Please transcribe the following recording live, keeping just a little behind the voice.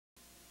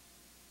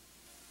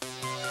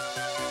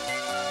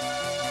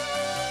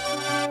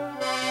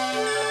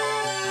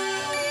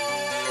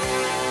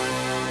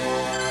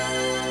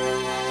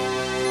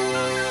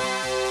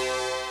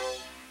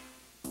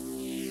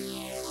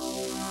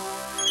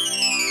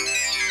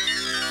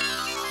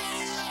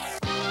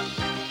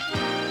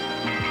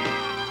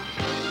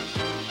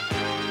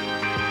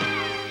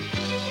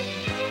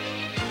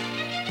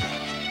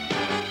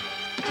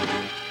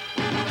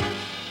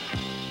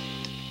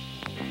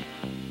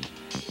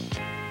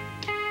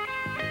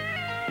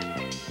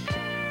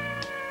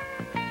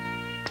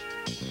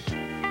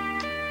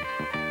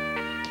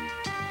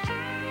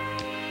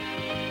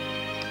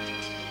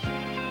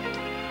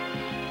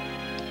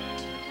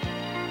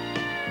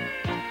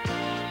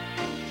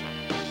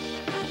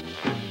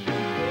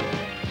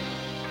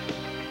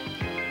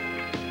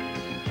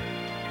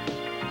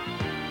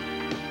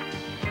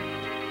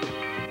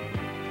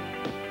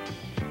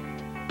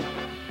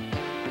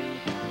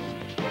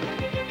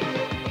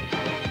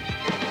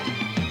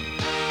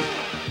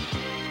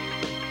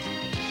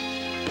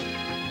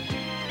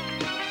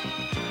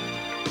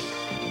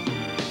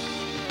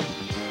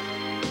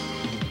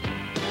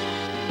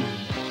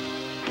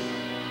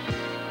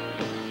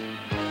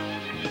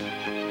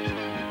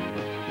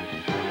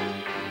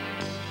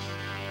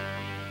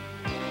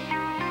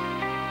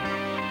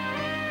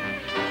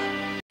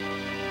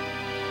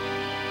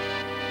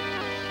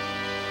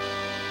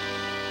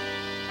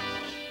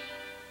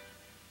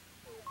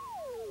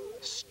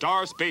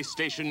Star Space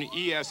Station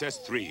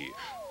ESS-3,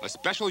 a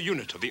special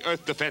unit of the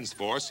Earth Defense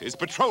Force, is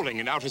patrolling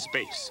in outer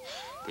space.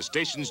 The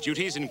station's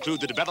duties include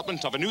the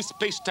development of a new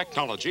space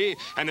technology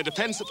and the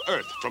defense of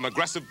Earth from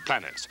aggressive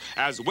planets,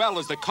 as well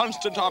as the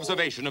constant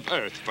observation of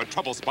Earth for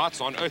trouble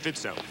spots on Earth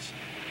itself.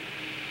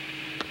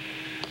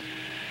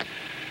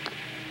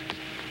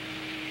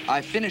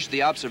 I finished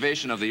the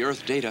observation of the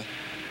Earth data.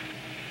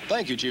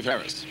 Thank you, Chief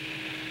Harris.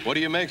 What do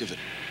you make of it?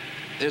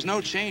 There's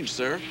no change,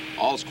 sir.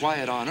 All's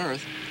quiet on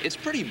Earth. It's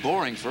pretty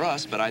boring for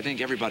us, but I think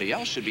everybody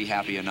else should be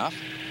happy enough.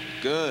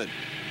 Good.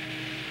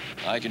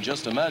 I can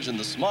just imagine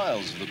the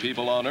smiles of the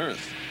people on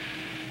Earth.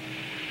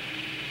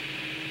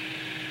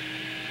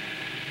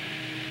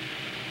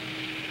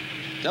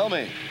 Tell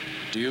me,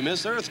 do you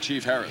miss Earth,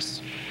 Chief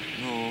Harris?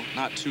 No,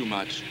 not too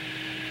much.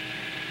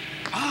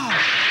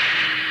 Ah!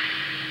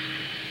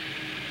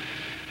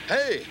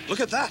 Hey,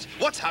 look at that.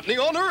 What's happening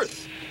on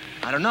Earth?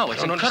 I don't know.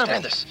 It's incredible.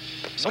 This.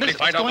 Somebody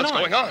find out what's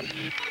going on.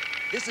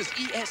 This is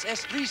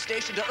ESS-3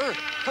 station to Earth.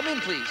 Come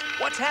in, please.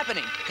 What's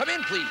happening? Come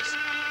in, please.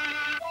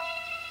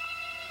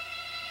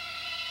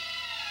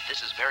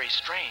 This is very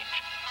strange.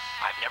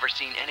 I've never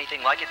seen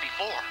anything like it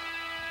before.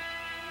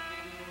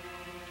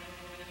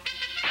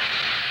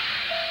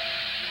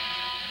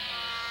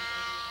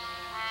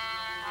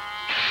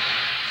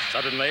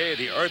 Suddenly,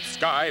 the Earth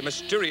sky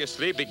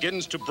mysteriously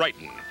begins to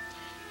brighten.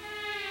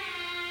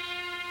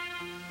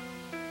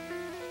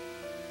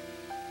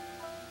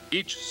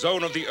 Each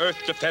zone of the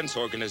Earth Defense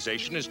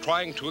Organization is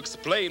trying to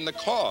explain the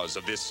cause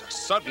of this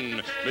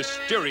sudden,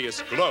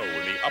 mysterious glow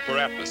in the upper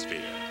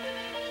atmosphere.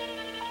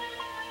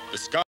 The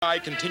sky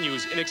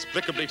continues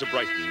inexplicably to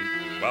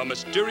brighten, while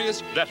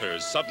mysterious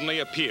letters suddenly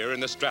appear in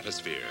the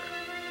stratosphere.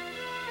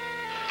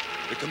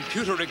 The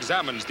computer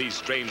examines these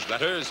strange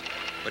letters,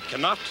 but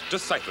cannot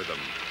decipher them,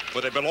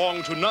 for they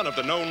belong to none of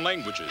the known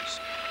languages.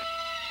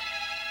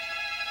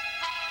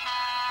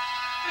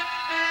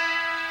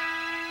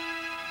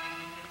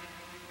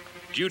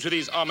 Due to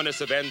these ominous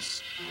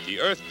events, the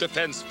Earth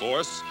Defense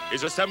Force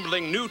is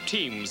assembling new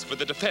teams for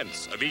the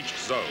defense of each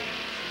zone,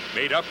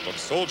 made up of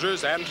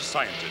soldiers and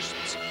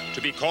scientists,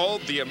 to be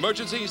called the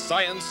Emergency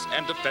Science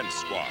and Defense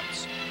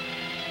Squads.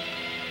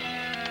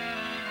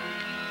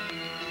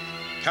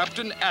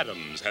 Captain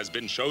Adams has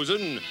been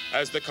chosen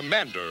as the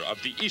commander of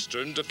the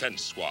Eastern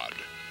Defense Squad.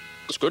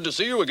 It's good to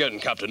see you again,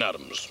 Captain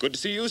Adams. Good to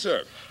see you,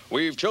 sir.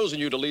 We've chosen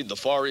you to lead the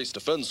Far East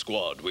Defense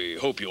Squad. We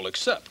hope you'll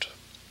accept.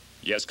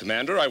 Yes,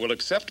 Commander, I will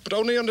accept, but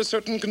only under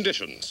certain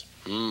conditions.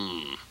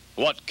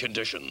 What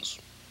conditions?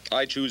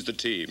 I choose the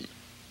team.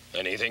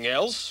 Anything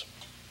else?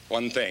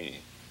 One thing.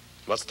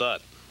 What's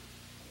that?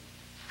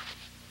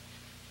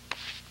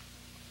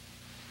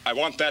 I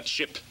want that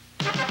ship.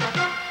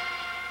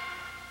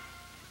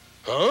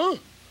 Huh?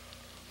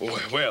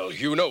 Well,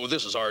 you know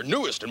this is our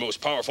newest and most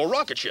powerful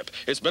rocket ship.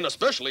 It's been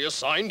especially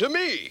assigned to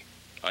me.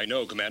 I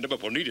know, Commander,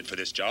 but we'll need it for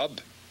this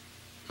job.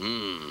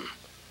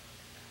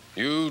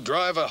 You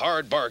drive a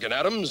hard bargain,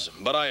 Adams,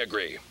 but I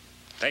agree.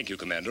 Thank you,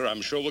 Commander.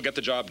 I'm sure we'll get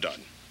the job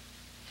done.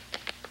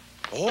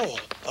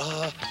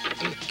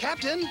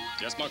 Captain,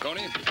 Yes,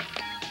 Marconi?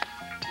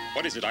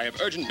 What is it? I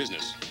have urgent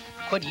business.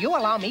 could you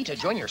allow me to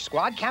join your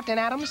squad, Captain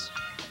Adams?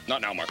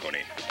 Not now,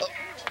 Marconi.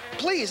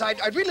 please,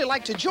 I'd really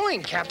like to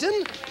join,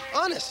 Captain.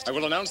 Honest. I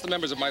will announce the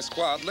members of my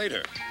squad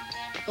later.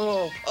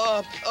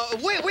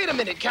 Wait a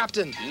minute,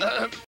 Captain.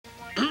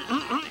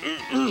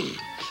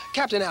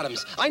 Captain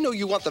Adams, I know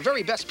you want the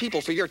very best people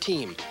for your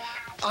team.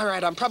 All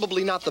right, I'm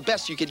probably not the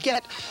best you could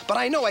get, but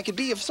I know I could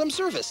be of some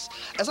service.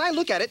 As I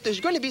look at it, there's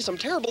going to be some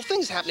terrible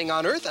things happening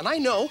on Earth, and I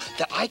know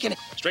that I can...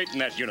 Straighten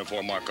that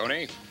uniform,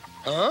 Marconi.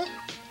 Huh?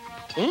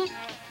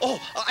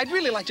 I'd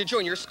really like to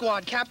join your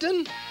squad,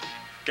 Captain.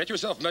 Get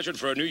yourself measured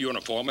for a new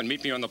uniform and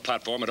meet me on the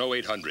platform at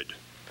 0800.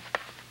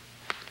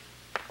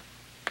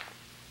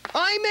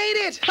 I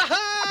made it!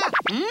 Ha-ha!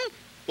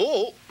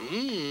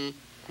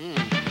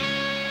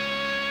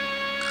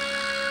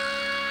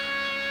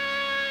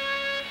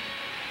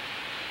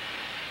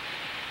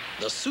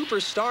 The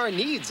Superstar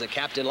needs a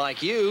captain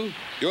like you.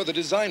 You're the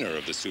designer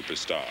of the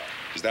Superstar.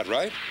 Is that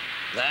right?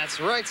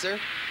 That's right, sir.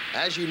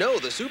 As you know,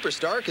 the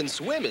Superstar can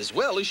swim as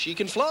well as she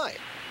can fly.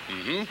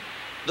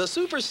 The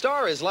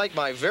Superstar is like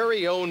my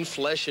very own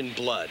flesh and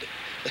blood.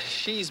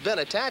 She's been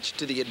attached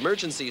to the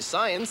Emergency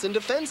Science and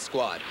Defense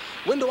Squad.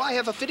 When do I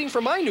have a fitting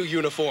for my new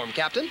uniform,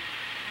 Captain?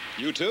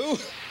 You too?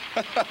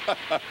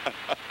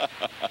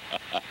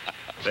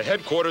 The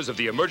headquarters of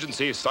the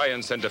Emergency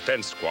Science and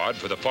Defense Squad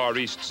for the Far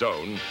East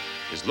Zone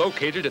is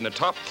located in the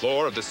top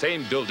floor of the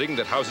same building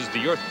that houses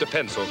the Earth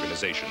Defense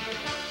Organization.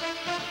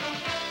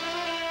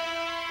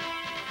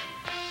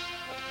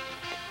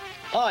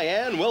 Hi,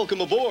 Ann.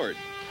 Welcome aboard.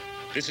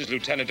 This is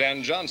Lieutenant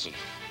Ann Johnson.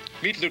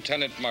 Meet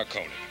Lieutenant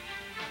Marconi.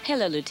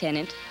 Hello,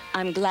 Lieutenant.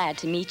 I'm glad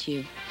to meet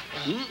you.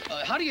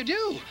 How do you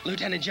do,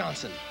 Lieutenant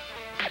Johnson?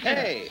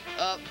 Hey,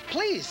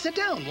 please sit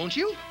down, won't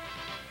you?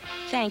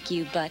 Thank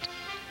you, but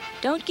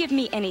don't give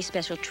me any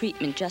special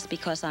treatment just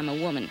because I'm a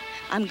woman.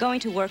 I'm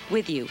going to work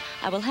with you.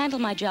 I will handle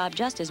my job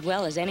just as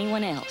well as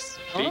anyone else.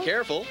 Be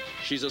careful.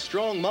 She's a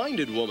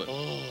strong-minded woman.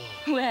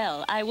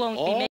 Well, I won't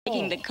be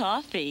making the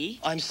coffee.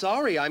 I'm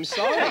sorry.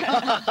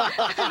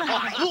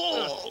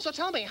 So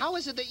tell me, how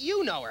is it that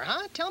you know her,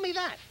 huh? Tell me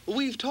that.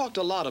 We've talked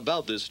a lot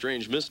about this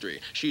strange mystery.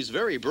 She's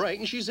very bright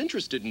and she's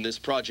interested in this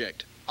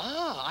project.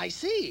 Ah, I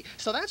see.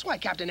 So that's why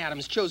Captain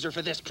Adams chose her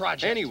for this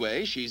project.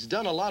 Anyway, she's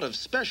done a lot of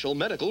special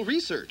medical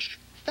research.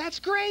 That's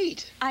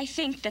great. I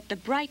think that the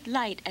bright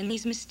light and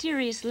these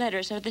mysterious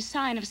letters are the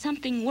sign of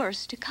something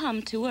worse to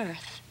come to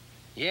Earth.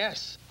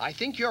 Yes, I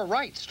think you're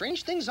right.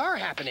 Strange things are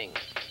happening.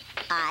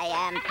 I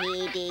am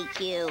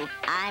PDQ.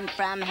 I'm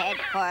from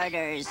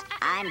headquarters.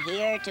 I'm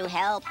here to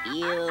help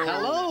you.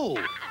 Hello.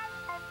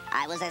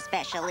 I was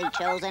especially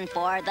chosen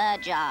for the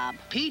job.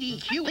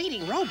 PDQ,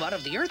 leading robot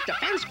of the Earth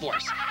Defense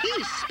Force.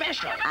 He's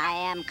special. I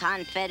am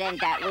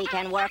confident that we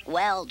can work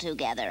well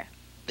together.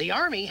 The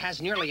Army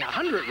has nearly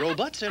 100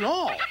 robots in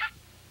all.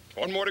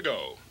 One more to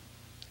go.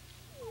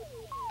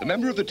 The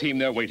member of the team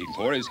they're waiting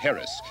for is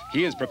Harris.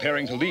 He is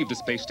preparing to leave the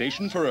space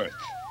station for Earth.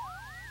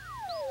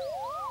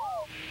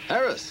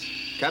 Harris,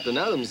 Captain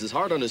Adams is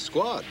hard on his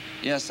squad.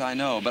 Yes, I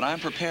know, but I'm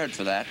prepared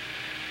for that.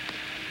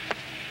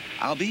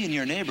 I'll be in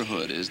your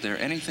neighborhood. Is there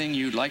anything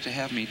you'd like to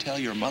have me tell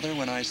your mother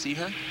when I see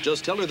her?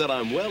 Just tell her that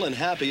I'm well and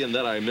happy and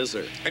that I miss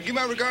her. And give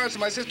my regards to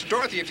my sister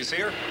Dorothy if you see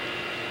her.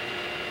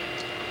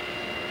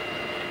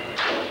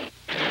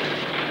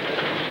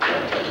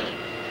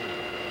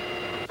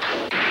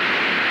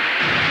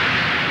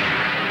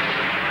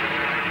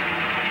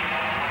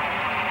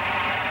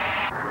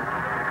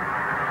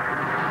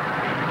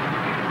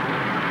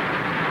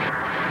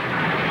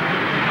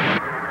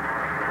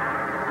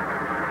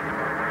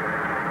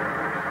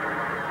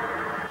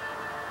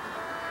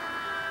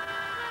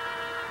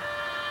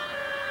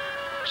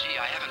 Gee,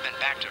 I haven't been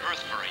back to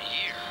Earth for a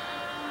year.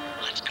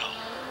 Let's go.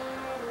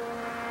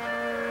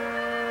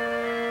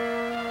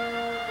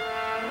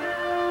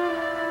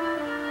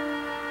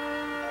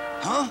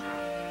 Huh?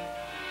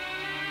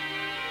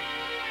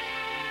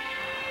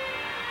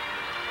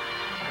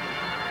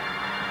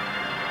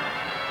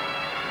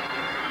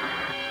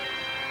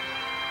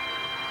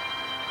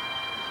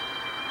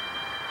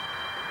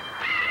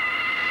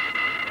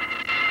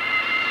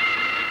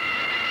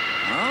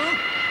 Huh?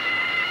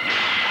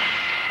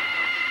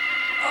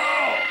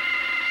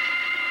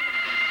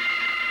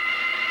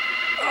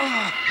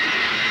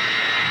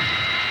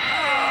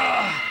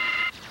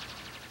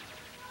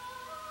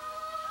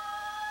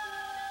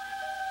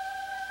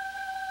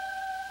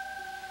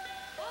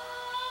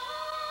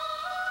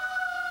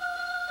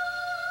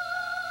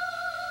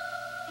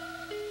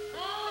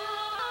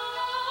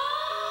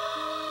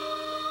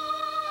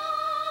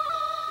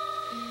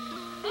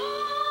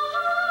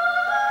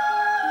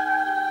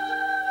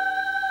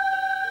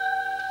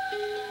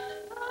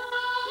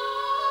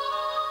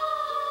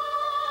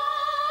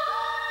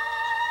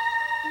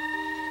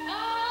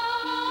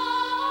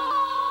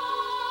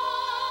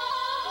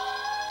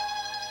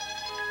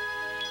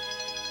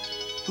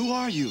 Who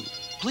are you?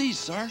 Please,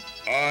 sir.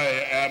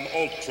 I am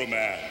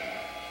Ultraman.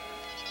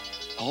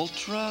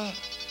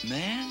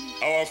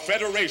 Ultraman? Our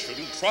Federation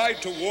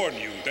tried to warn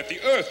you that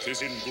the Earth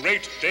is in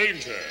great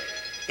danger.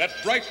 That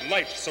bright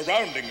light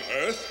surrounding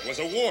Earth was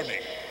a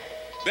warning.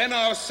 Then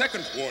our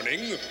second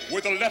warning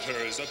were the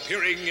letters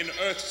appearing in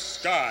Earth's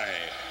sky.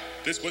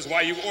 This was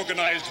why you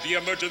organized the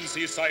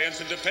Emergency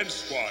Science and Defense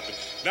Squad.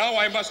 Now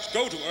I must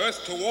go to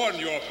Earth to warn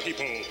your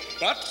people.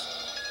 But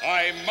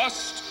I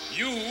must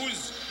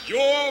use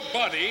your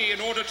body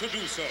in order to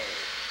do so.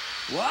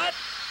 What?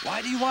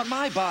 Why do you want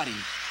my body?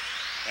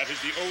 That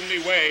is the only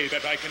way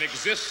that I can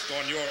exist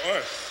on your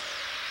Earth.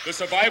 The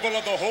survival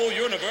of the whole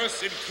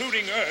universe,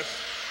 including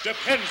Earth,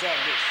 depends on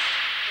this.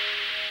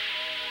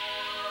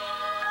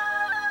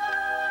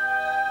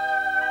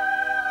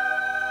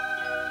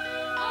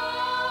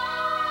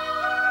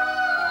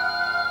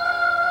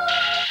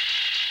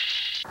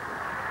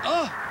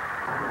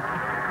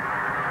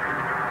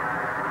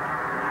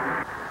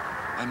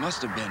 I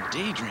must have been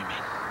daydreaming.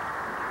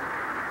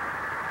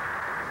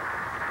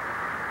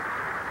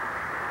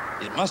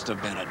 It must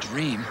have been a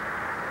dream.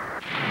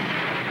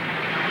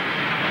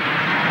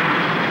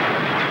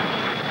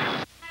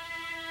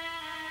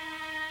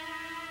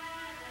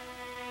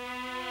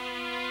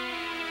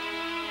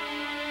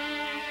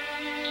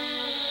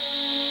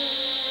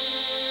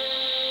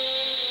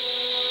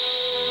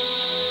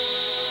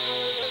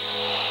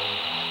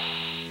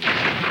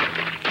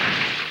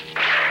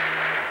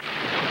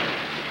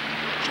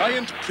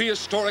 Giant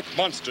prehistoric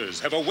monsters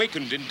have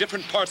awakened in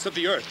different parts of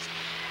the Earth.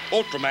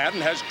 Ultraman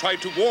has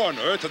tried to warn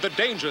Earth of the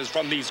dangers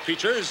from these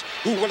creatures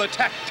who will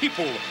attack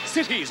people,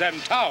 cities,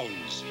 and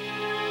towns.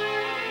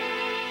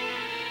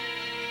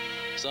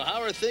 So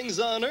how are things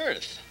on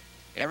Earth?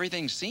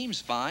 Everything seems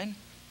fine.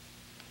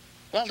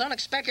 Well, don't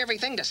expect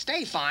everything to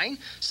stay fine.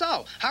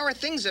 So, how are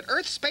things at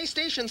Earth Space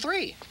Station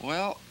 3?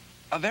 Well,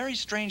 a very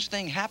strange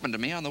thing happened to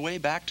me on the way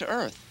back to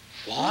Earth.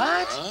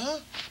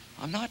 What?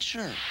 I'm not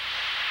sure.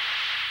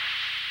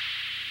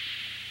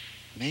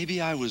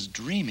 Maybe I was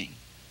dreaming.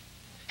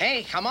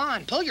 Hey, come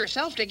on, pull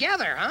yourself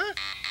together, huh?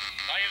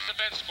 Science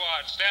Defense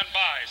Squad, stand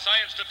by.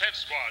 Science Defense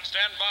Squad,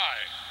 stand by.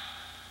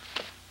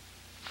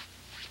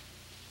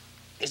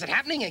 Is it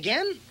happening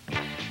again?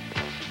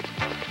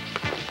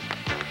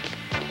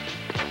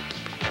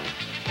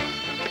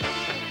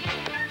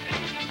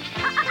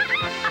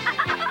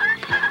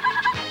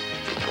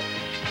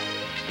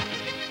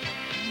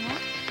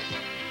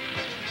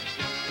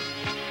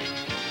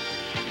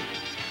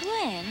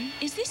 Glenn,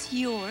 is this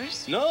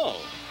yours? No.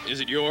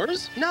 Is it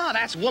yours? No,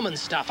 that's woman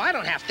stuff. I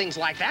don't have things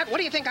like that. What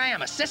do you think I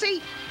am, a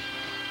sissy?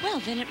 Well,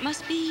 then it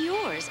must be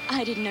yours.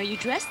 I didn't know you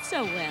dressed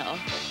so well.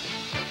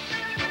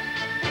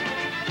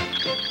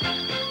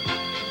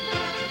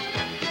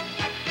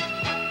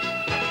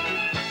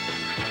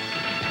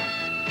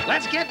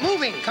 Let's get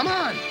moving. Come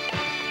on.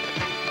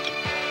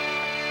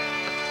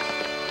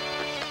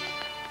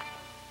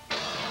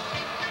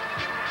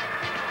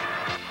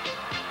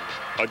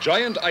 A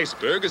giant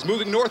iceberg is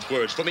moving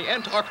northwards from the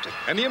Antarctic,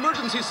 and the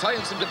Emergency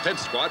Science and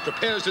Defense Squad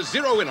prepares to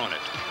zero in on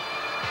it.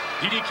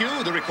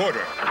 PDQ, the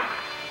recorder.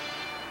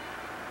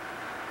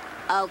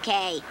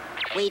 Okay,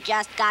 we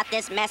just got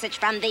this message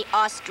from the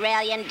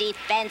Australian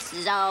Defense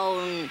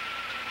Zone.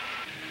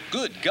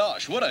 Good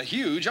gosh, what a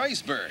huge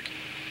iceberg.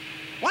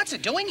 What's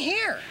it doing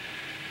here?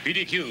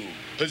 PDQ,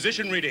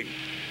 position reading.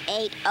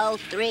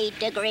 803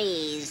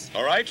 degrees.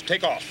 All right,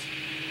 take off.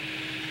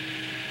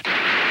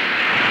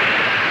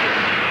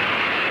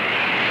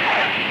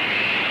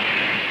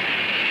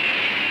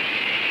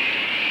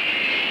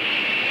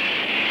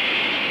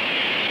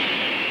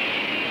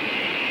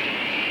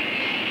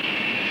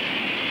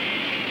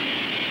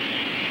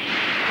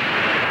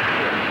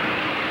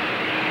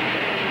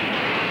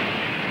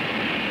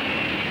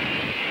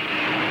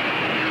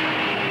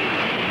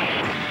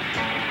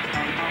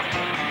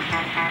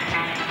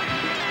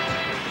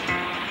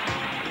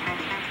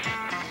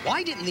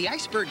 Why didn't the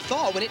iceberg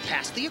thaw when it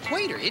passed the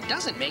equator? It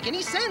doesn't make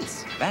any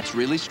sense. That's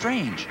really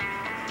strange.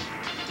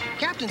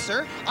 Captain,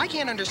 sir, I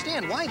can't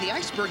understand why the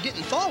iceberg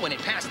didn't thaw when it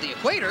passed the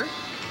equator.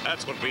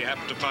 That's what we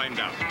have to find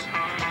out.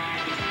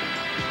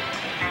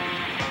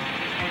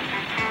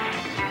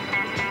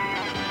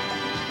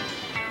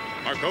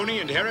 Marconi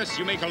and Harris,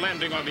 you make a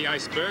landing on the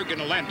iceberg in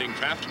a landing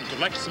craft and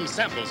collect some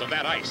samples of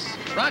that ice.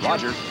 Roger.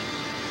 Roger.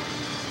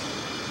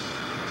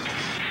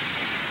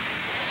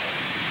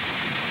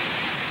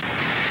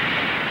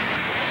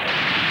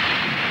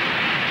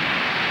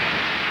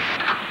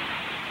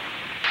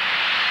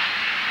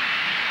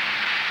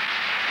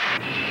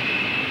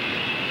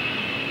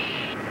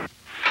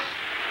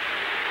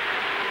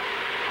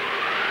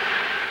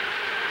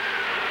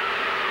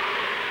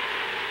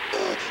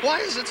 Why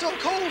is it so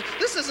cold?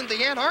 This isn't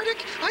the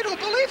Antarctic. I don't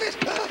believe it.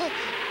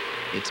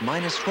 It's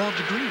minus 12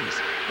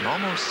 degrees and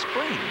almost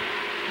spring.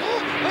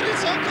 But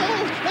it's so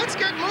cold. Let's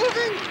get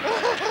moving.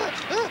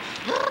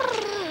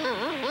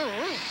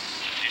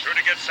 Be sure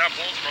to get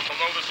samples from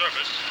below the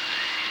surface.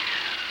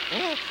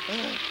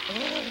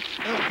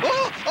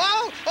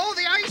 Oh,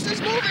 the ice is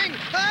moving.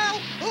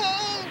 Help.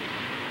 Oh.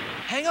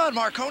 Hang on,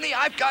 Marconi,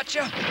 I've got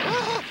you.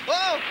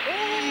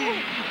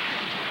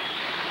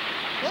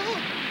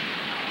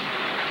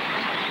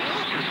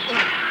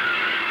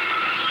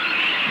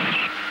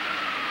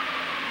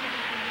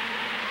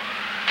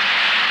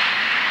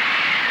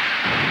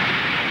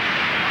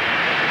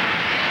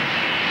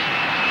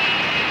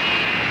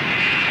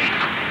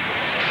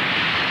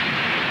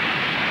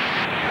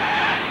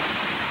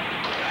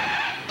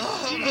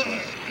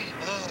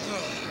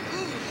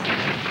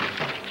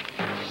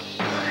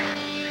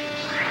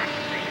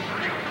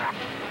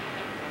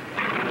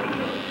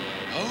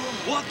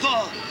 What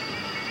the?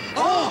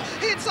 Oh,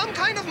 it's some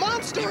kind of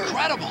monster.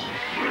 Incredible.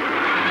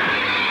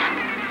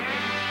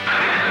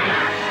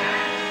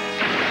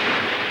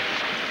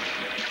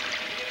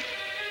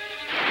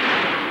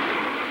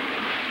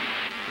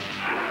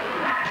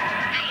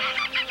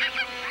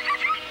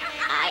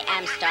 I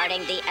am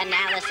starting the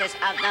analysis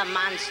of the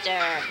monster.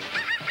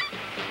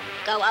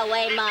 Go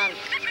away, Monk.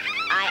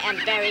 I am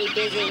very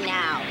busy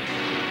now.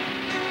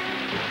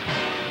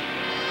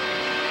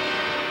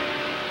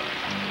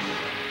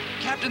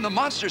 Captain, the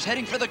monster's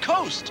heading for the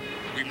coast.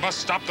 We must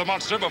stop the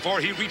monster before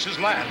he reaches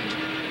land.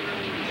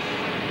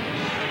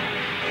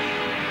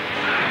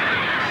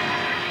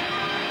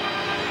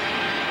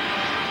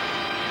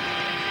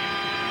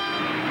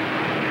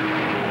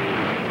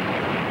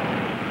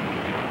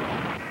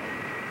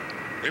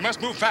 We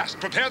must move fast.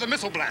 Prepare the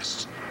missile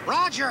blasts.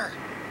 Roger.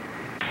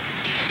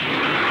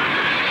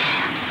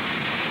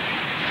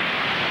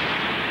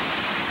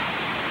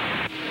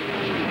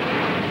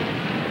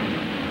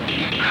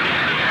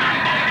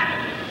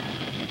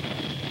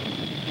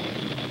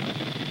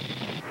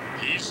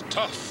 He's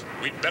tough.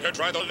 We'd better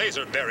try the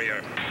laser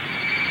barrier.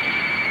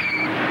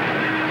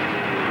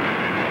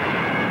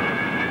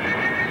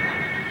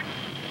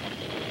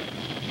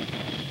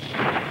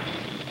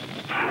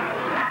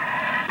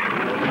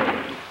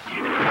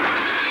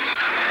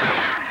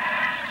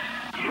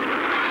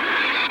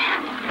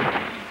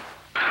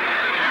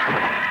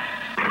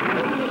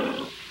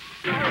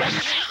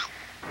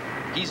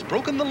 He's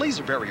broken the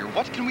laser barrier.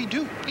 What can we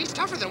do? He's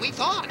tougher than we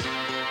thought.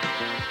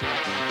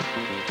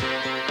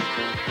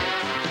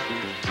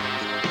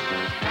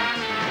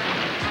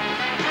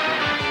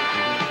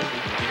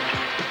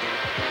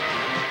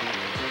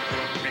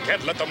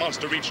 can't let the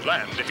monster reach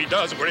land. If he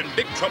does, we're in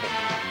big trouble.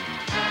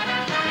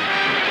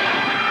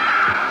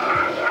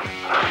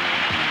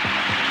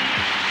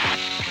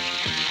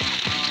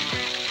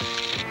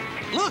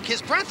 Look,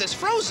 his breath is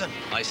frozen.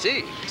 I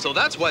see. So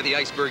that's why the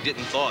iceberg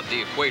didn't thaw at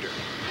the equator.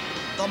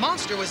 The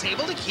monster was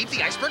able to keep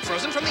the iceberg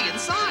frozen from the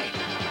inside.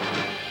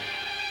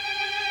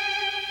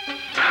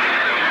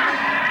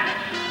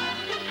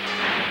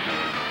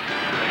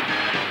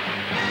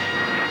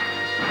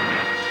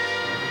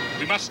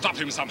 We must stop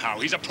him somehow.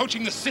 He's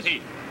approaching the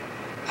city.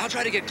 I'll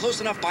try to get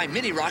close enough by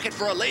mini rocket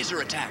for a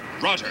laser attack.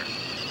 Roger.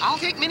 I'll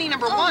take mini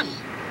number 1.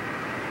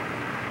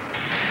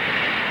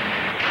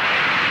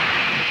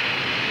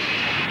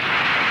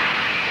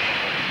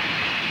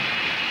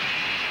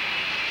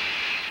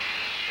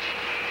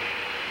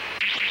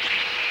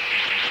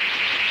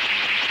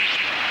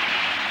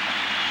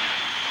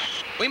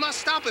 We must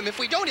stop him. If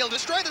we don't, he'll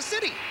destroy the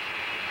city.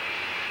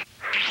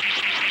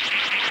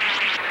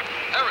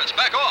 Harris,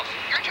 back off.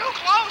 You're too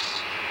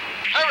close.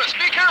 Harris,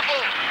 be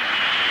careful.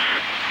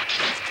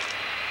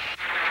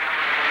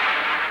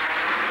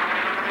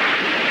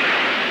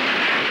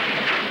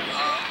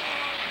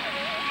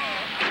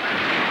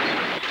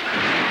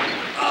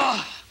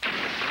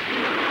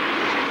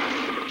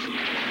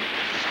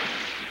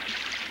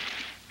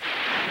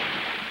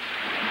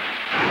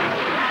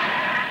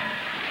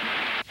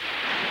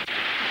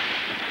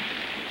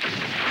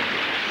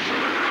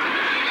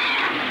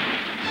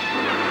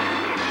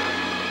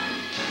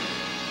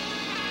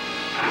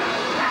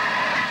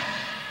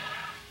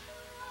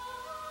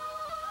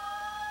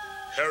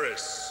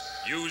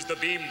 Harris, use the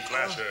beam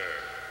flasher.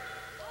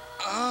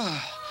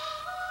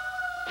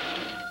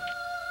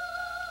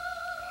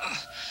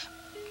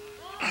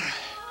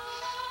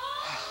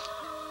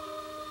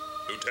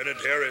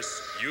 Lieutenant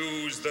Harris,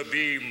 use the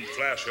beam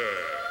flasher.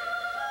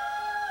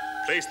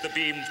 Place the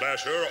beam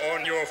flasher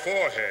on your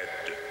forehead.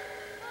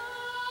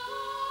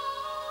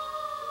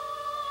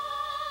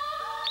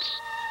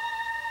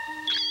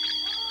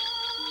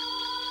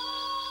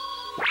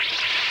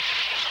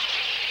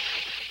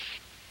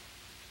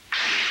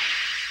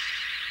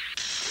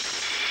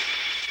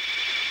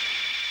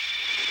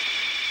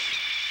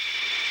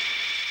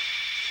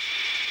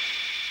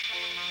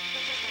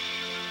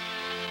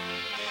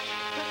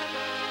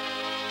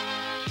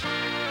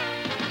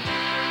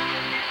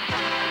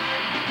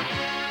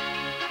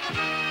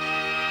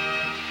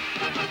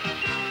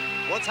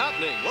 What's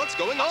happening? What's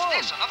going on?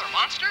 What's this, another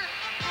monster?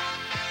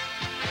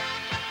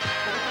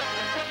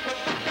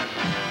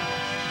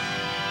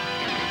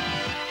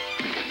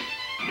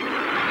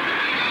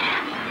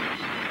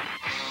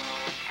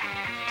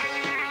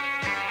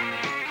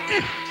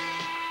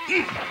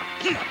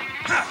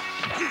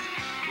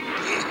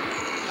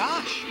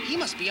 Gosh, he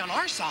must be on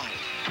our side.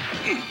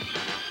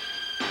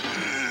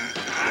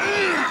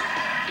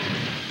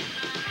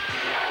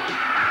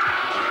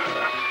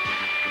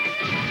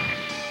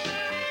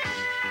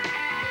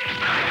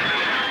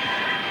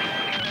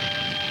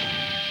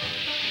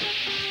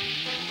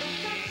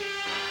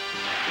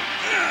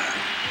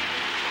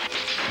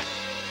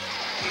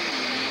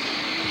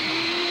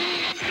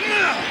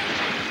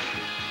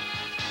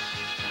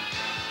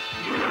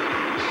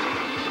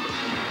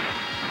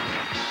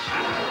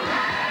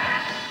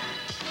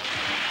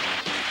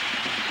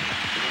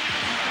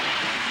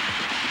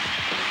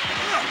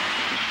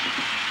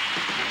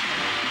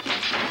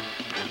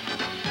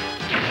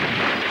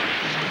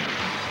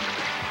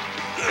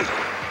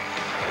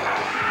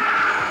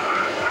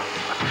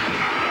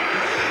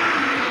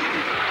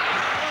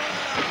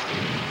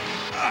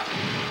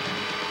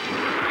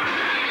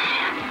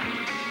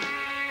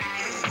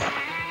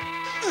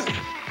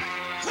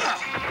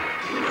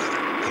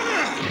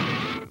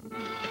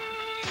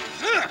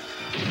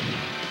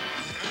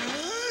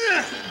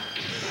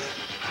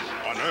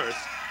 On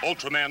Earth,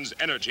 Ultraman's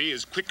energy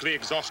is quickly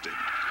exhausted.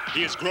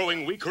 He is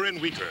growing weaker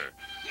and weaker.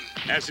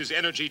 As his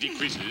energy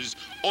decreases,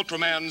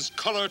 Ultraman's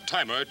color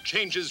timer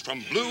changes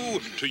from blue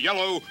to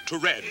yellow to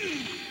red.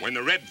 When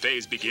the red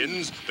phase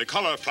begins, the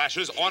color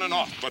flashes on and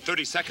off for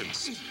 30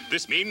 seconds.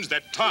 This means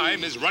that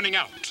time is running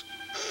out.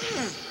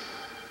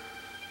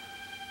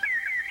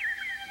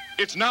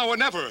 It's now or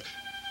never.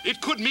 It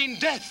could mean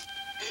death.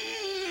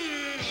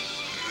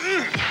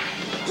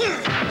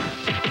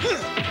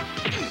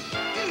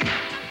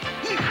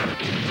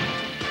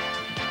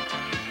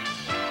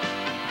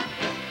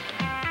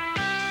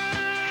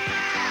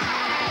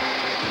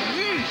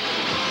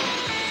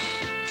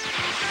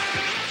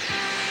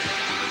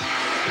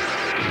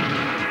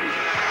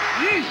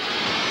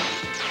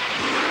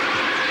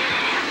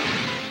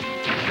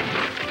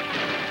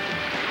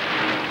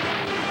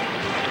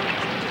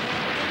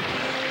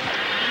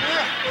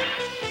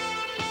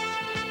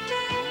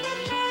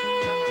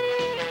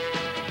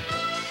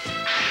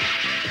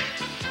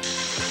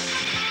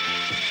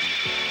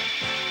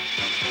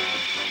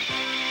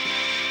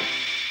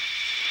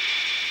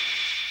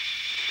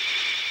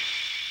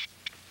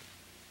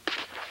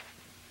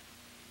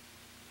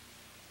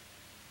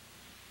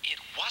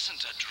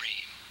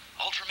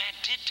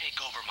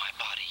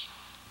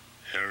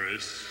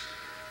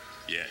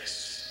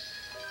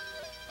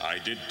 I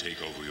did take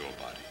over your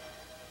body.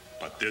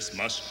 But this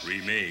must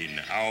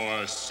remain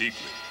our secret.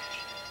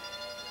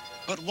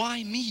 But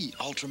why me,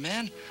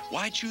 Ultraman?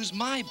 Why choose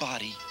my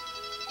body?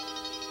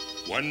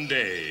 One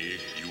day,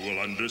 you will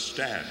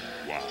understand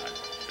why,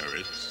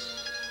 Harris.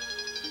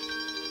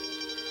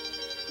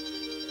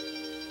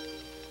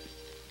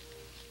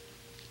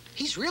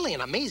 He's really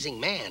an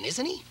amazing man,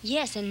 isn't he?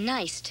 Yes, and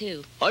nice,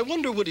 too. I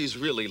wonder what he's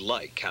really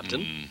like,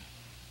 Captain.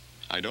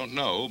 I don't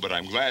know, but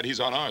I'm glad he's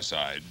on our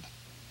side.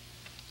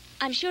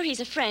 I'm sure he's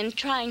a friend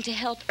trying to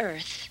help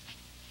Earth.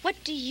 What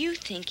do you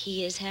think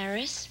he is,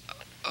 Harris?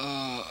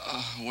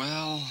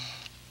 Well...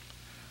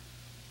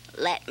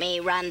 Let me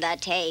run the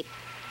tape.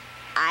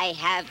 I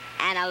have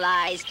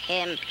analyzed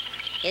him.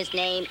 His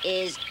name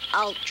is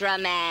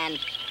Ultraman.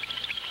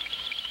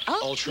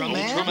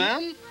 Ultraman?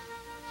 Ultraman?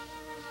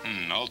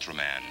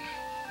 Ultraman.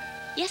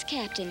 Yes,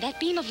 Captain, that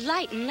beam of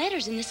light and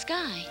letters in the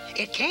sky.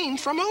 It came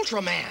from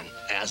Ultraman.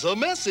 As a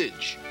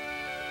message.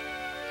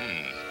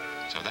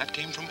 So that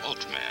came from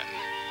Ultraman.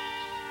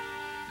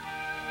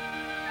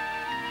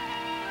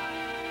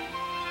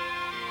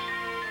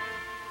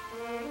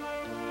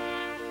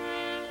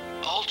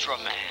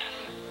 Ultraman.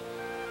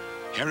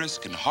 Harris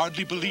can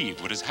hardly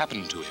believe what has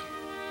happened to him.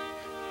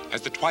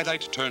 As the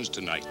twilight turns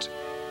to night,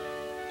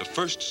 the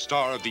first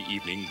star of the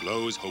evening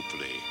glows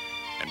hopefully,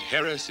 and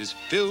Harris is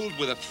filled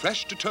with a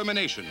fresh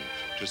determination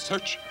to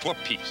search for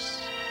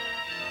peace.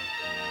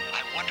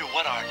 I wonder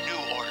what our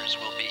new orders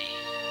will be.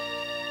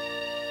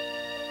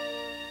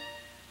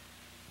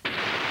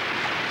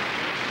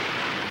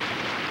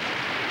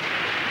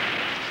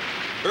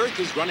 Earth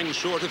is running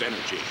short of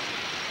energy.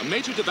 A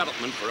major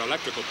development for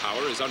electrical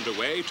power is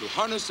underway to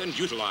harness and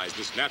utilize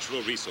this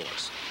natural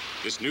resource.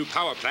 This new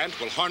power plant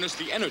will harness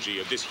the energy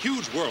of this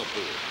huge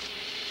whirlpool.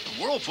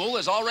 The whirlpool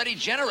is already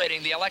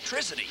generating the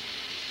electricity.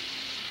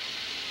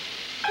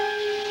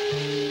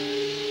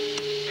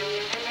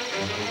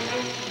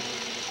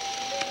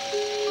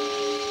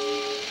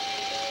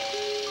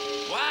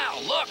 Wow,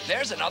 look,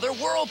 there's another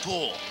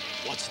whirlpool.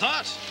 What's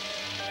that?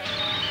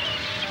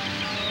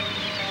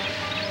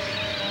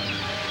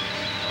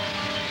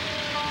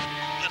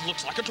 It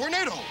looks like a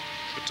tornado.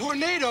 A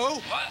tornado?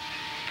 What?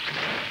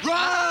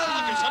 Run!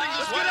 Look, it's heading this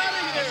Let's way. get out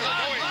of here. It's Run,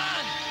 going. run.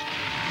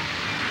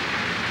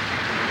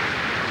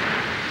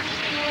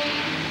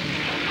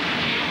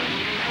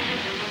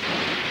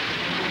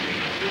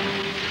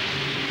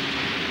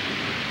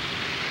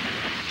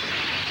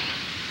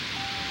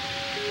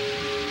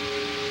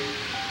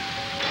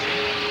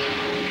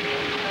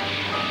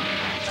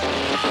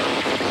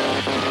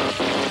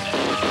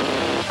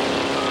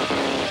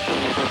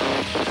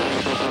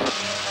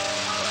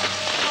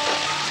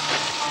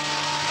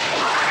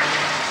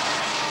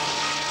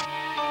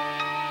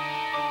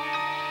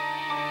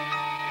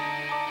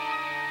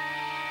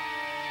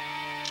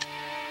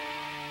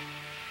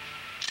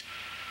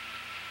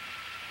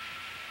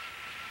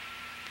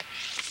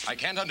 I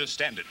can't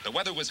understand it. The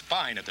weather was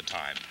fine at the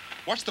time.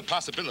 What's the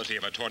possibility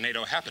of a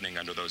tornado happening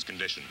under those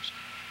conditions?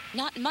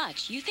 Not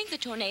much. You think the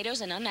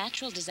tornado's an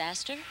unnatural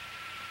disaster?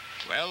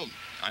 Well,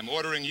 I'm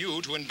ordering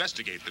you to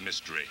investigate the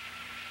mystery.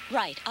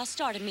 Right. I'll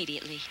start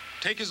immediately.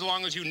 Take as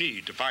long as you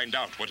need to find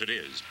out what it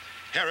is.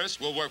 Harris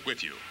will work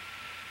with you.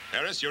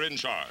 Harris, you're in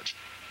charge.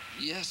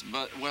 Yes,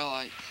 but,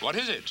 well, What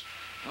is it?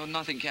 Oh,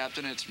 nothing,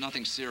 Captain. It's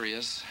nothing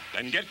serious.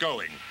 Then get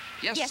going.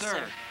 Yes, Yes, sir.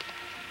 sir.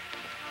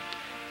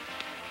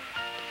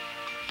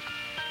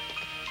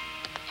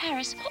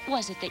 Harris, what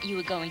was it that you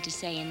were going to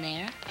say in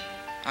there?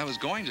 I was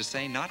going to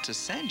say not to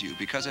send you,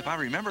 because if I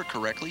remember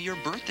correctly, your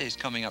birthday's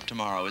coming up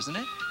tomorrow, isn't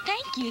it?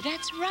 Thank you.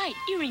 That's right.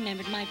 You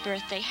remembered my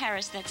birthday,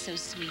 Harris. That's so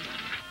sweet.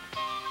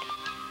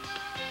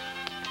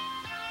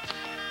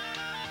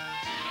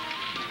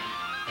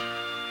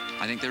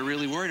 I think they're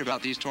really worried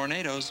about these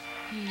tornadoes.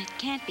 It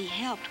can't be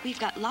helped. We've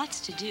got lots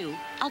to do.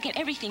 I'll get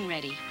everything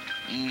ready.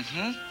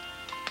 Mm-hmm.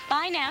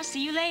 Bye now.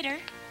 See you later.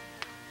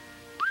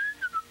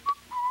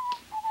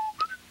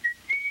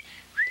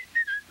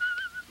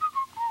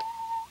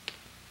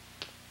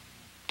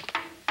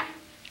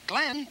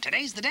 Glenn,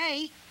 today's the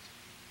day.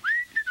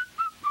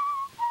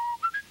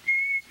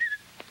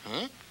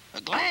 Huh?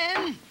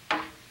 Glenn?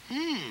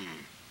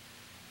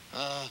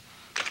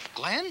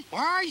 Glenn,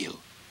 where are you?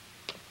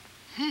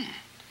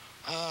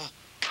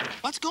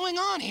 What's going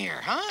on here,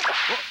 huh?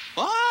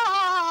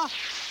 Ah!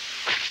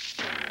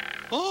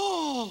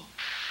 Oh!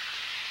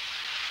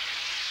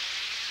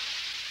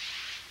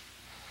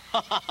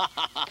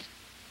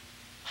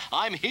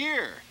 I'm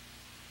here.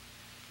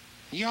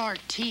 You're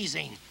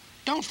teasing.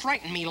 Don't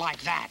frighten me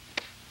like that.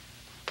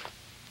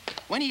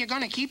 When are you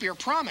going to keep your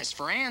promise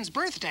for Anne's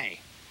birthday?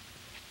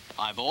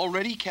 I've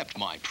already kept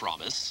my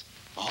promise.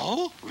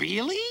 Oh,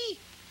 really?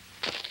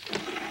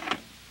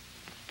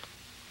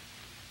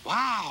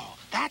 Wow,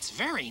 that's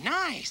very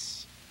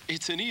nice.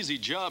 It's an easy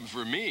job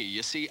for me.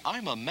 You see,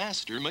 I'm a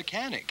master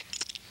mechanic.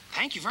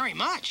 Thank you very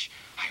much.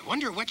 I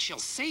wonder what she'll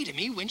say to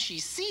me when she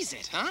sees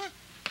it, huh?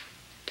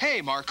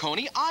 Hey,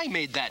 Marconi, I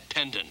made that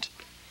pendant.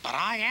 But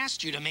I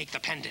asked you to make the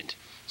pendant,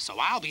 so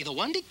I'll be the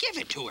one to give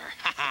it to her.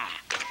 Ha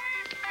ha.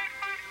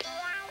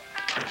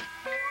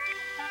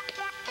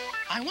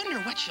 I wonder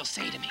what she'll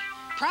say to me.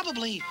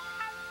 Probably,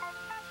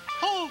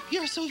 "Oh,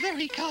 you're so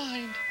very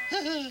kind."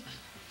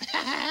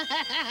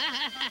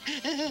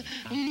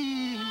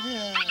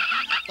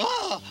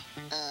 Oh!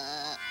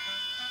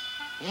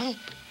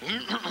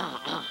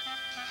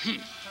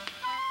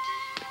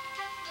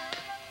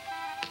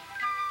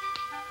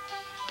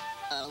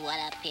 Oh, what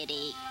a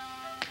pity.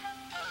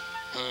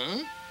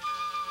 Huh?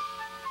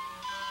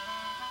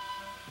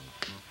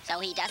 So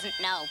he doesn't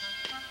know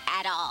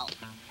at all.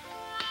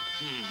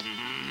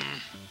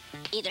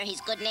 Either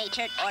he's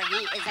good-natured or he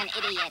is an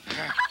idiot.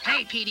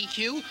 Hey,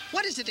 PDQ,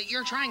 what is it that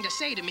you're trying to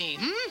say to me,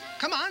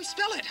 Come on,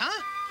 spill it,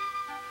 huh?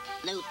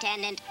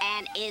 Lieutenant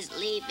Ann is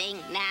leaving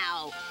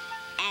now,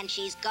 and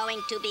she's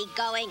going to be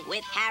going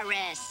with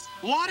Harris.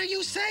 What are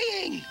you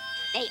saying?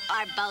 They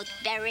are both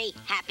very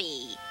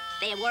happy.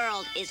 The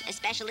world is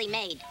especially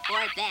made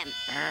for them.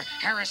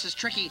 Harris is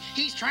tricky.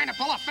 He's trying to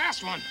pull a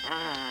fast one.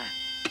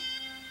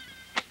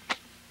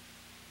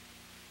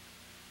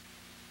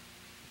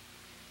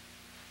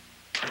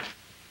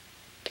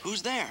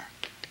 Who's there?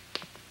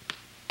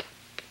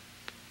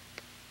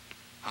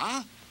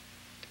 Huh?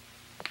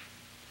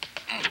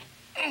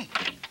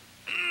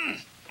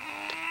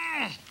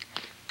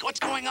 What's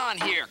going on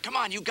here? Come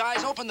on, you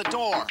guys, open the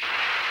door.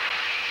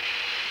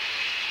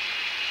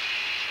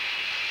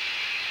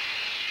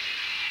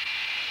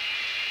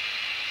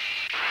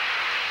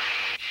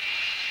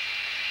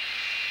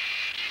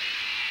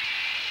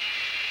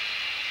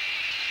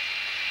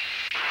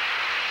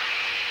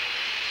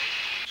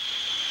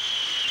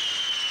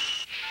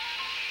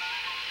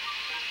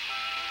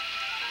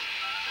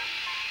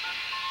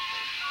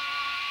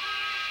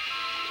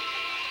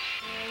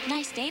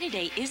 Nice day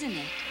today, isn't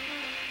it?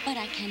 But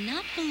I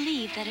cannot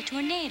believe that a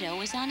tornado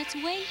is on its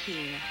way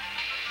here.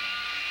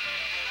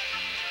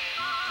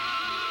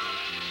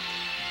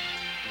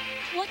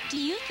 What do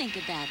you think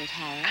about it,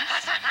 Harris?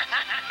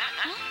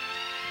 Huh?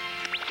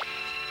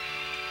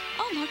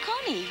 Oh,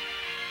 Marconi.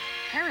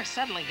 Harris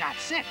suddenly got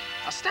sick.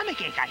 A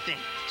stomachache, I think.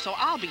 So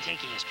I'll be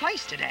taking his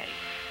place today.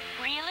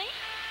 Really?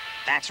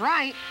 That's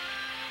right.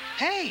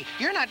 Hey,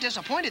 you're not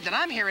disappointed that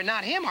I'm here and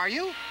not him, are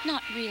you?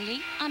 Not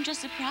really. I'm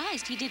just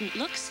surprised he didn't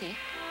look sick.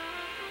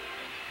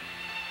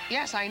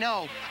 Yes, I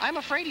know. I'm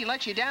afraid he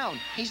let you down.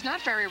 He's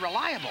not very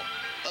reliable.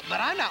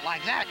 But I'm not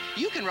like that.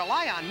 You can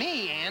rely on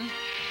me, Ann.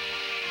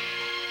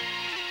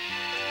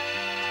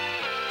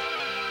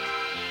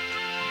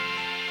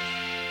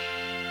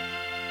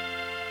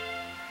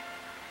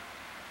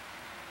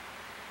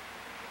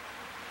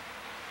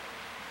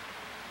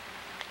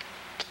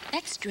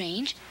 That's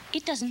strange.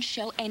 It doesn't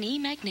show any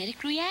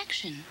magnetic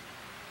reaction.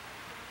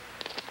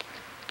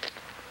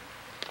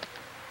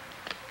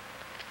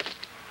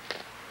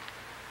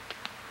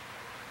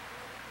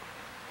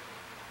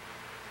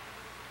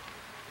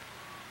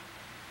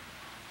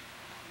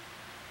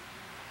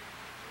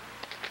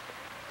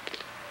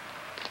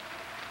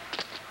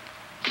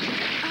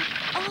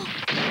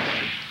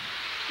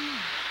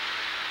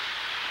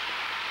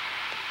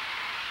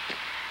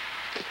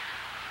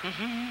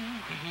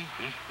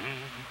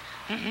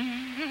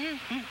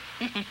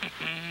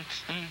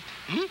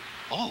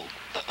 Oh,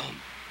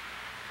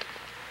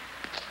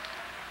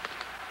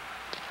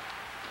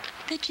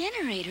 The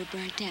generator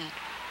burnt out,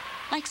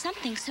 like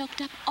something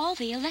soaked up all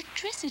the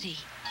electricity.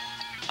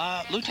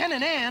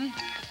 Lieutenant Ann,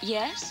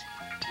 Yes?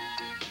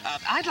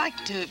 I'd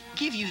like to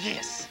give you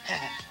this.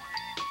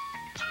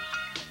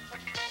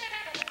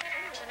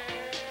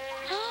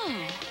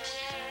 Oh,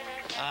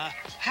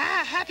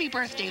 Happy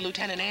birthday,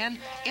 Lieutenant Ann.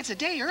 It's a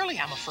day early,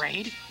 I'm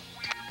afraid.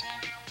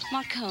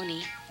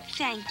 Marconi,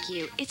 thank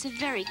you. It's a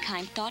very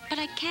kind thought, but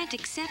I can't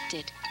accept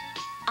it.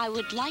 I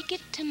would like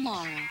it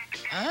tomorrow.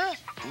 Huh?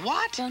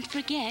 What? Don't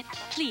forget,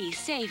 please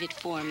save it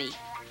for me,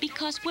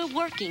 because we're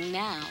working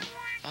now.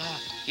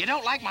 You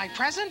don't like my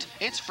present?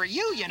 It's for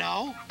you, you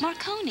know.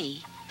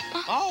 Marconi.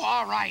 Oh,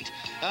 all right.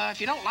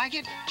 If you don't like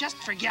it, just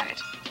forget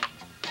it.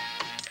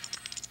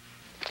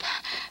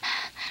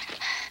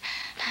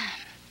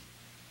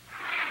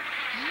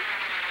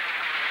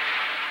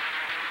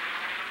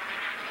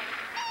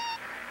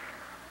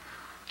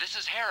 This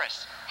is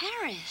Harris.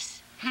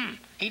 Harris.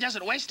 He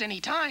doesn't waste any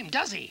time,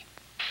 does he?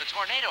 The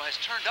tornado has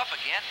turned up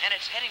again, and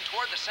it's heading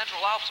toward the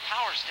Central Alps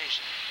power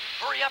station.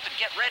 Hurry up and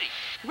get ready.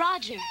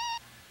 Roger.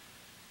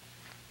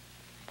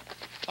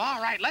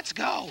 All right, let's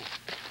go.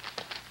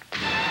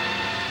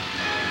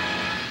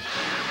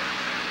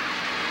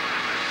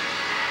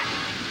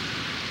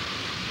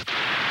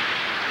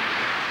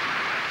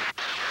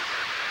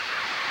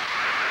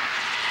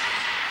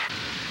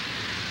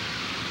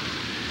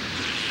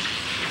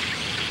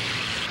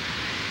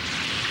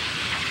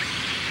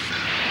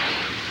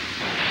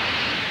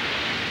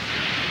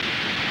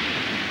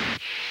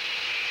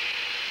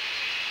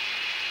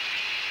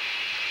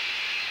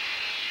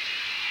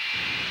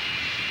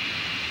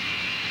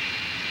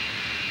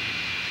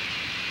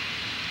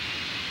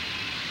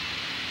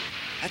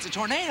 That's a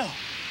tornado.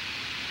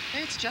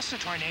 It's just a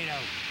tornado.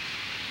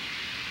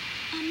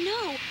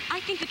 No, I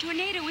think the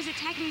tornado is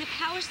attacking the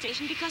power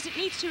station because it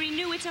needs to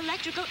renew its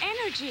electrical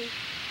energy.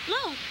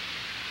 Look.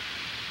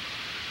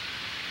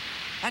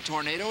 That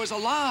tornado is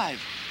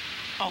alive.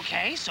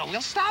 Okay, so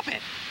we'll stop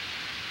it.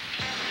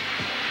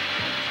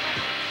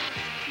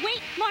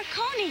 Wait,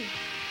 Marconi!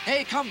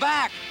 Hey, come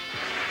back.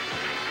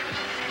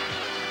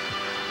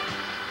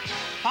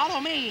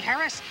 Follow me,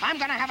 Harris. I'm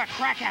gonna have a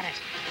crack at it.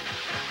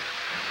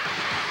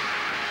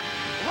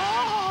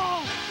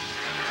 Whoa!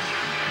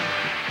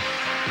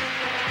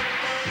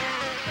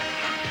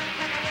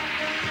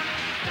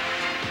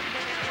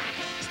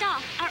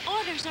 Stop. Our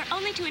orders are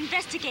only to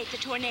investigate the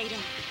tornado.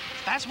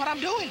 That's what I'm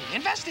doing,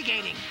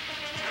 investigating.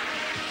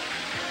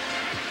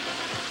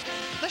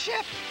 The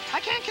ship! I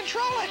can't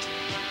control it!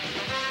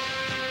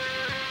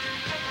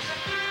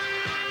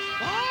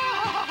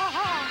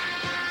 Ah!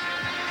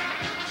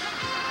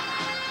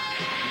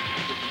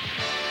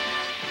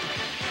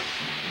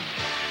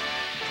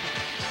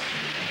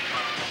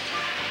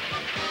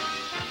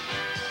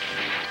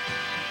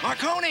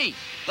 Marconi,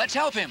 let's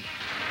help him.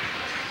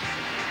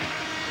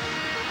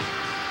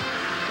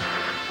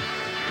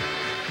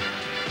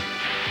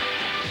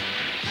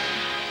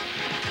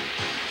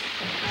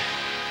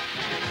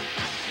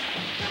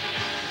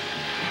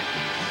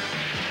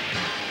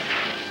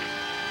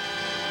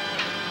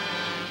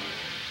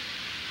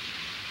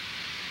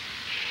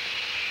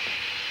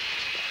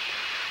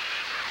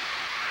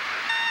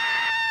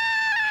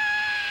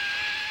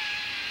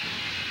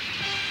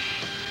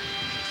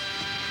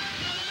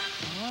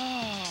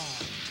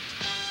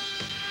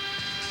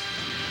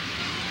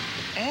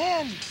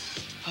 And...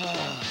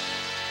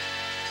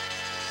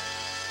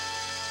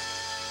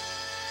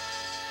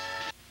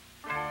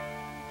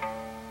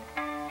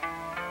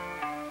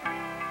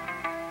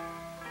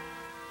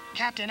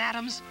 Captain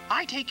Adams,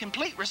 I take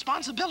complete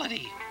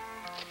responsibility.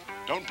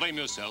 Don't blame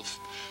yourself.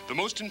 The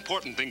most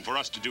important thing for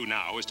us to do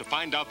now is to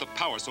find out the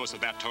power source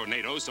of that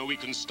tornado so we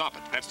can stop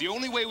it. That's the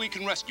only way we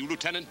can rescue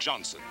Lieutenant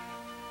Johnson.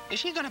 Is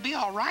she gonna be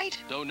all right?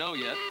 Don't know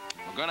yet.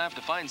 We're gonna have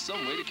to find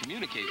some way to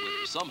communicate with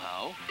her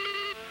somehow.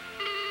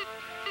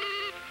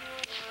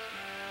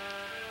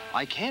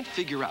 I can't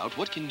figure out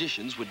what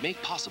conditions would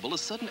make possible a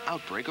sudden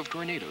outbreak of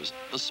tornadoes,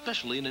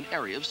 especially in an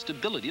area of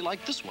stability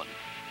like this one.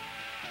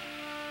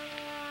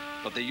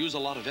 But they use a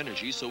lot of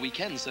energy, so we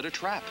can set a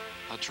trap.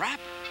 A trap?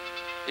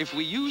 If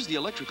we use the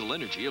electrical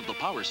energy of the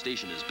power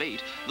station as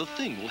bait, the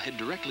thing will head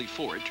directly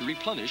for it to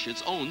replenish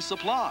its own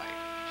supply.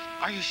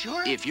 Are you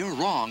sure? If you're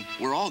wrong,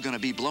 we're all gonna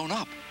be blown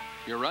up.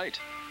 You're right.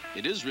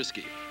 It is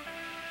risky.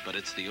 But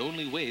it's the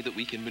only way that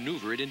we can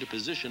maneuver it into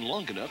position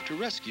long enough to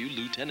rescue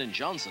Lieutenant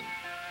Johnson.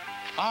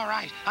 All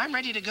right, I'm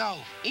ready to go.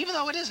 Even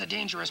though it is a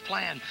dangerous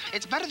plan,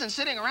 it's better than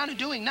sitting around and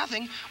doing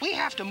nothing. We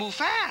have to move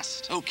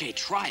fast. Okay,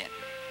 try it.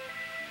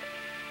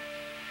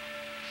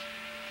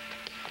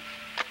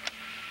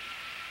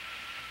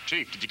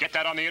 Chief, did you get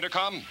that on the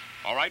intercom?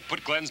 All right,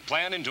 put Glenn's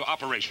plan into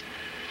operation.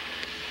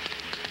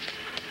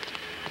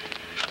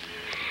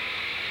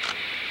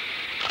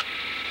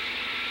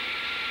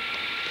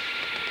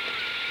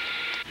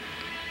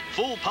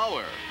 Full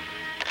power.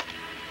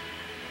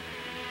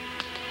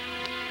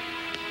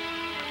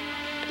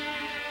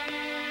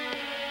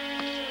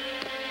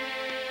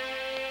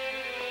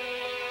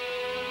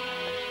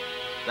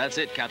 That's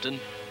it, Captain.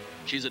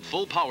 She's at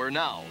full power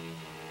now.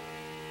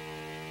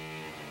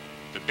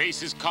 The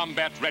base is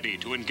combat ready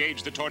to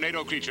engage the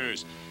tornado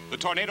creatures. The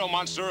tornado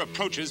monster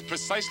approaches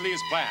precisely as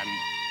planned.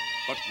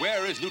 But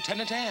where is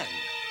Lieutenant Ann?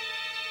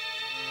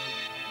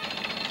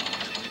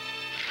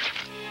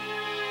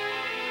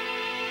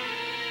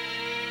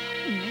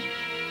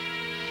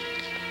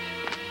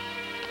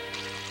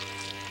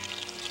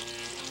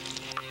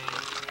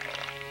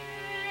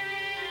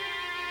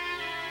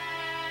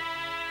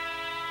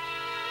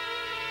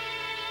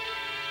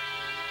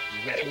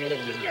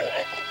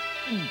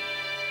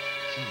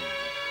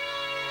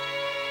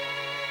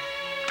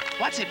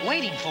 What's it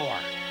waiting for?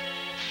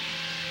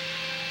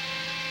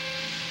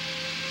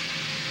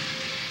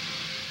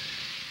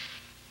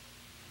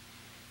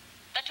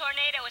 The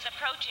tornado is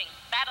approaching.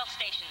 Battle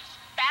stations.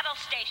 Battle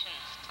stations.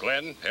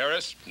 Glenn,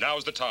 Harris,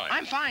 now's the time.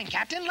 I'm fine,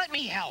 Captain. Let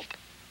me help.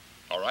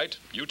 All right,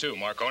 you too,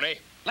 Marconi.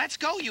 Let's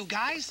go, you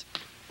guys.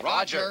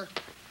 Roger.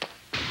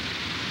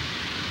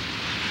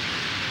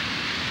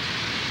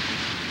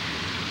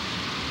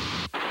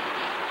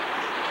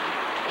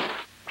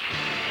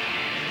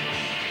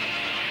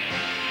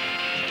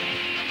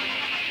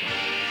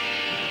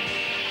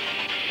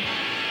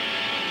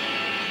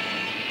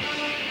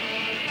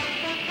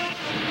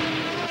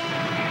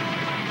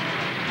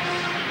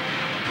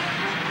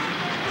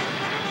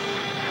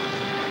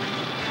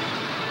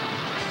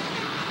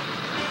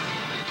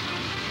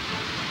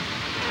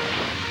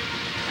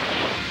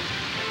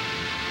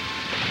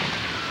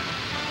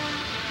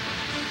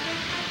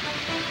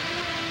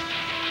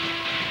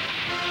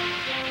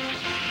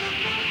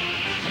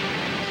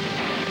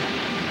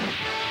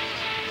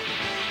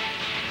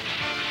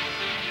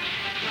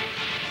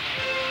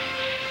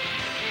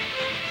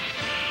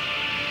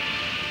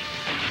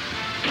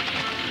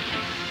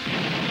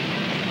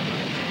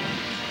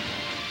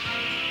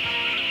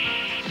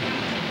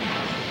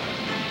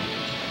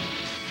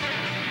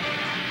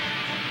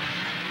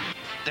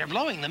 They're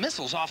blowing the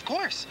missiles off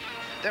course.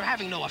 They're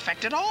having no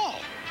effect at all.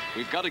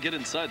 We've got to get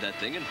inside that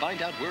thing and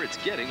find out where it's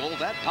getting all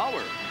that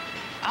power.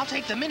 I'll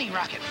take the mini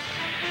rocket.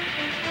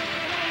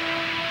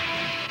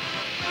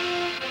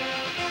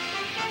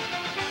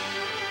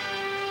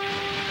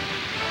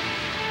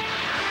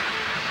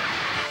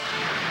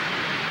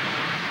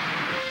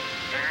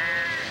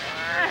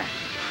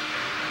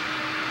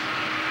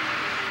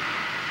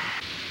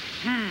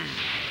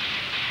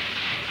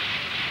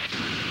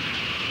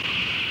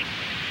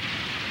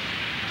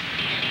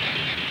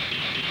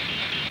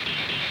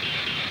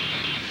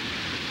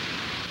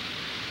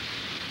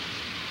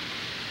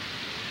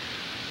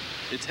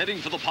 It's heading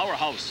for the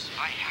powerhouse.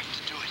 I have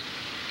to do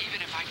it,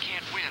 even if I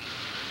can't win.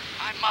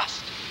 I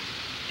must.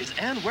 Is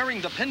Anne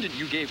wearing the pendant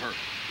you gave her?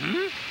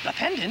 The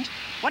pendant?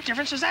 What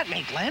difference does that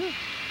make, Glenn?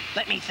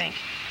 Let me think.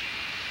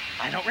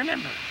 I don't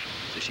remember.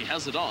 If she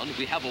has it on,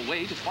 we have a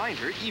way to find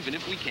her even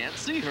if we can't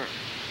see her.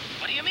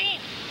 What do you mean?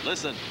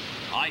 Listen,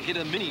 I hid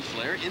a mini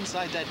flare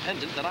inside that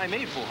pendant that I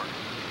made for her.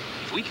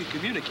 If we could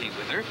communicate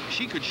with her,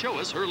 she could show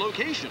us her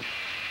location.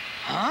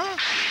 Huh?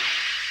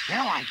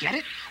 Now I get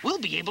it. We'll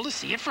be able to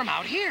see it from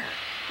out here.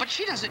 But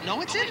she doesn't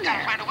know it's in there. We've got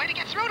to find a way to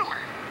get through to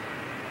her.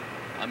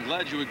 I'm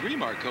glad you agree,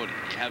 Marconi.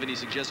 Have any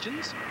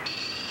suggestions?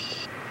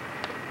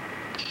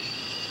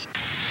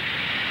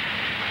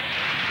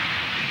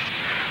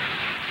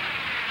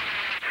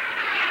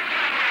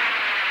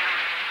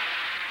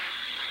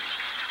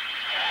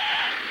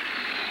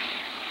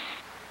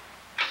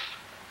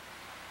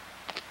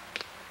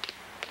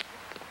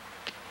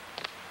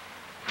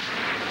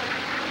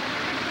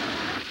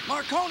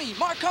 Marconi!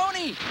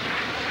 Marconi!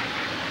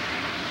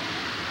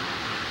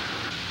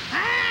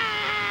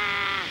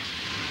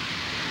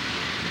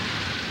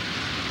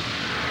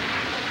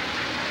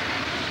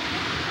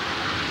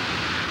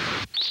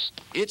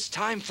 It's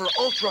time for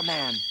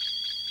Ultraman.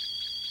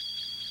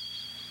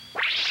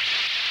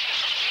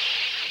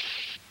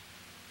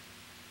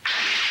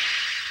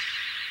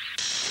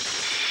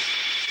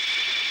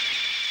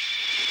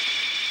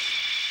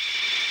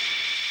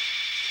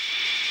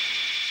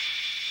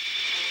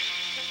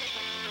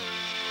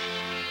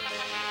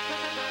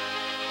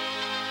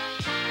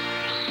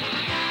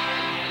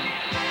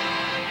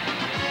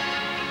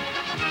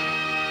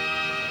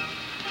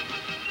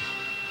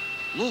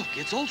 Look,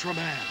 it's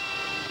Ultraman.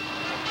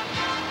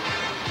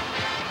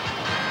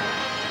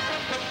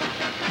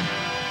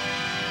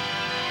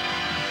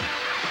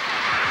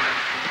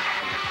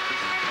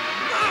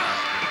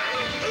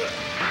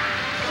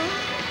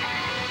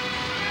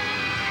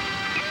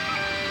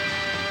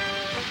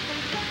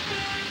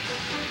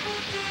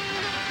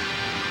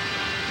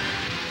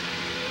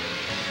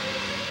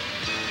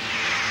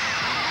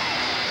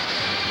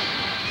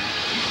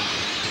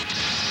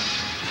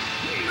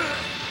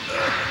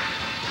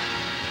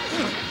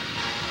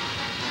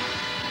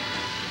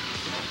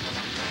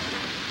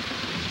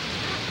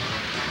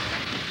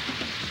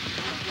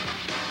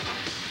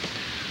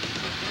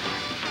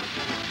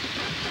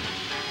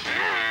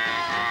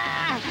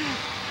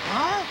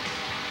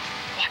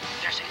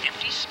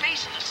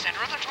 Space in the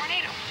center of the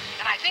tornado,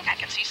 and I think I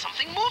can see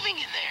something moving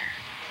in there.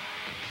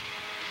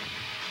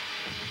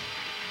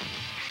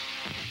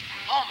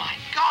 Oh my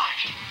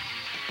gosh!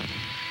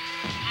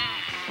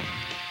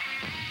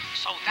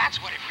 So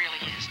that's what it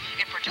really is.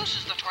 It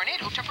produces the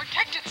tornado to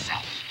protect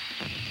itself.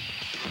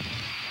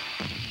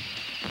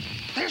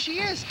 There she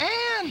is,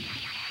 Anne!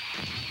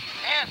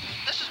 Anne,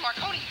 this is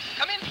Marconi.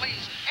 Come in,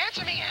 please.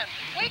 Answer me, Anne.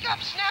 Wake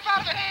up, snap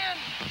out of it, Anne!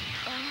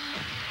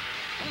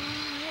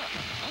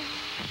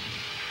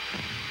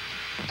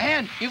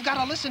 Anne, you've got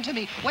to listen to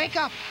me. Wake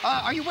up.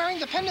 Are you wearing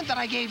the pendant that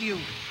I gave you?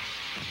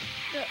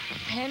 The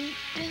pendant?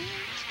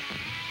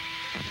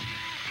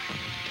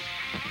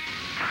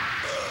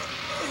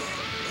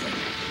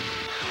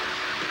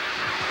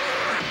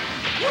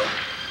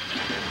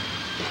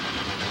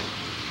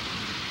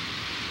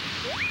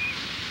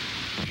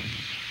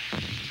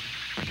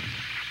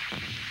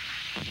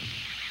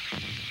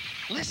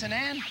 Listen,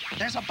 Anne.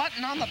 There's a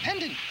button on the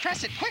pendant.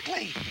 Press it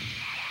quickly.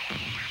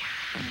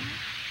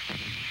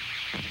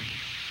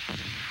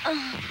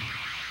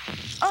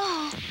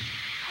 Oh.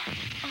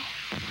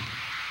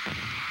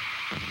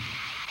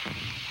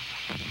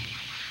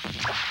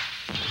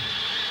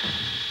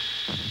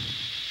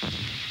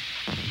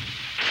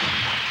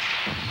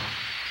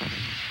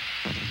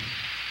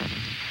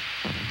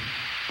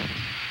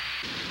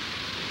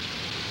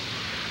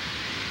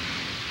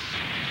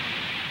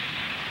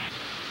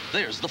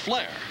 There's the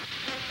flare.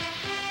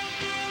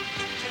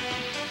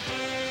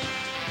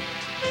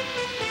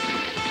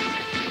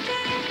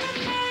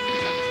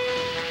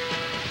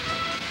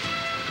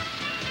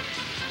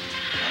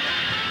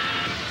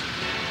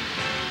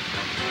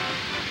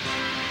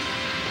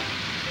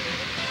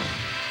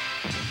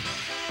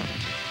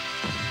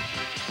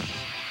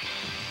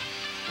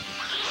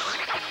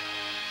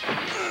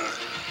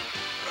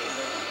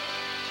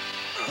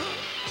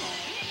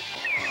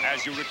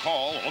 As you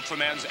recall,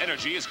 Ultraman's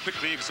energy is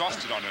quickly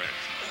exhausted on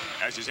Earth.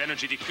 As his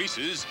energy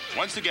decreases,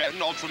 once again,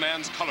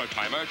 Ultraman's color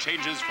timer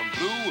changes from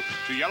blue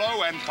to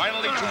yellow and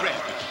finally to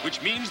red,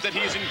 which means that he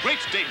is in great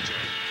danger.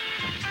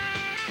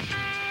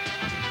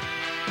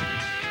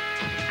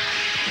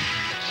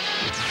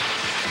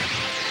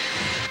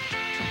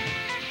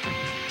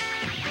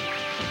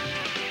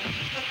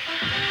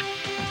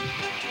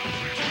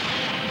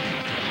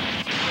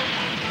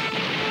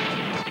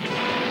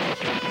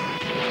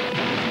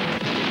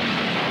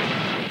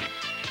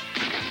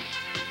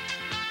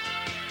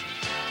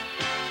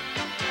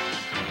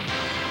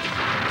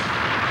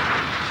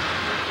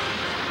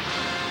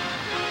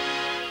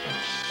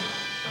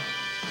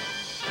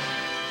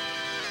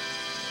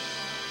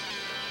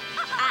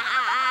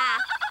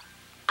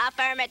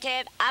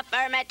 Affirmative,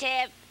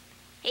 affirmative.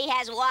 He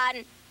has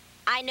won.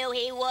 I knew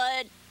he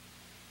would.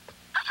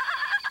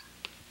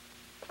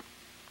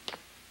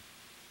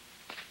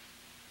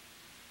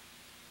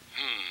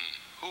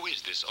 Who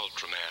is this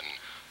Ultraman?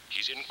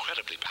 He's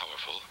incredibly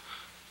powerful.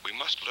 We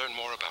must learn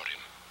more about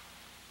him.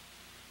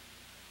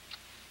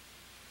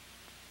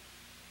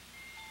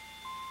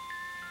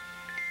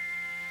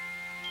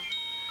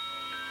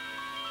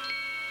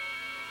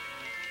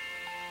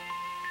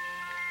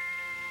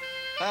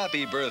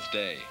 Happy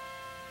birthday.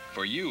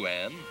 For you,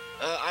 Anne.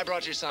 I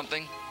brought you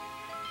something.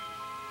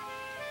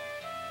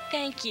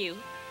 Thank you,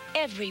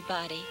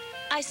 everybody.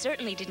 I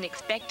certainly didn't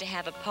expect to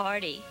have a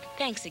party.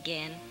 Thanks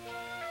again.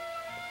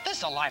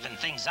 This'll liven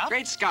things up.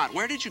 Great Scott,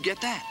 where did you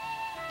get that?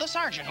 The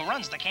sergeant who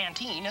runs the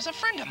canteen is a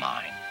friend of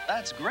mine.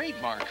 That's great,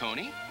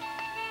 Marconi.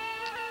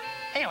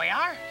 Here we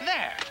are.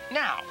 There.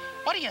 Now,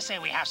 what do you say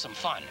we have some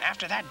fun?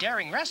 After that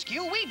daring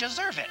rescue, we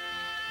deserve it.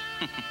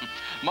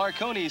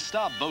 Marconi,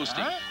 stop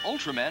boasting. Huh?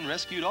 Ultraman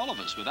rescued all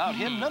of us. Without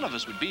him, none of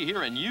us would be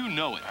here, and you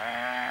know it.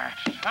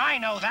 I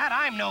know that.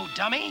 I'm no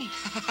dummy.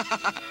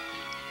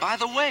 By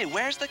the way,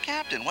 where's the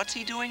captain? What's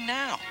he doing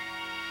now?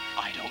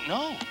 I don't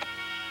know.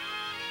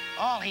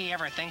 All he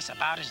ever thinks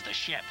about is the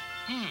ship.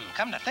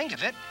 Come to think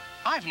of it,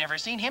 I've never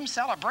seen him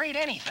celebrate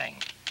anything.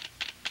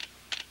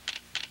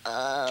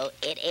 Oh,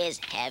 it is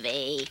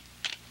heavy.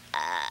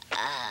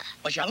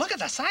 Would you look at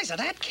the size of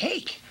that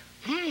cake?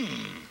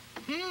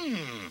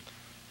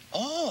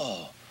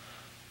 Oh.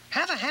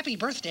 Have a happy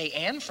birthday,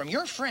 Anne, from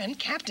your friend,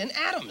 Captain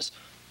Adams.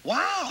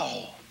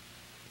 Wow.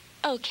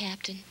 Oh,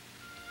 Captain.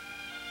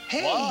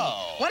 Hey,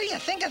 Wow. What do you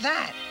think of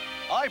that?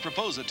 I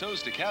propose a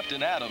toast to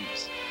Captain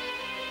Adams.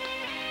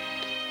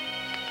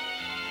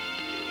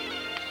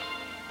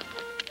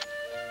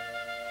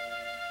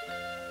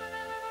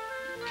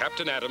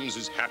 Captain Adams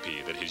is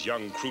happy that his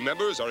young crew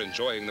members are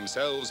enjoying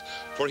themselves,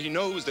 for he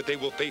knows that they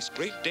will face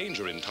great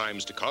danger in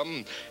times to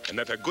come, and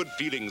that their good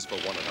feelings for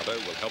one another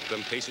will help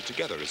them face it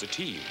together as a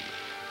team.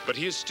 But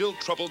he is still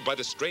troubled by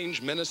the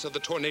strange menace of the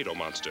tornado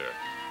monster.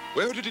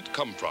 Where did it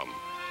come from?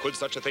 Could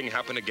such a thing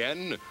happen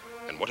again?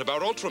 And what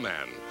about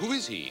Ultraman? Who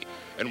is he?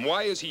 And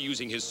why is he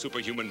using his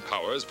superhuman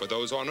powers for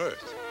those on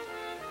Earth?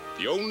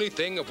 The only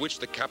thing of which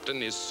the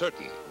captain is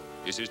certain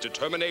is his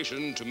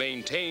determination to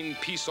maintain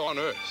peace on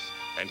Earth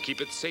and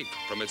keep it safe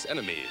from its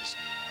enemies.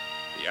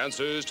 The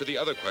answers to the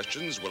other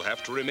questions will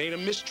have to remain a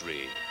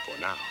mystery for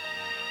now.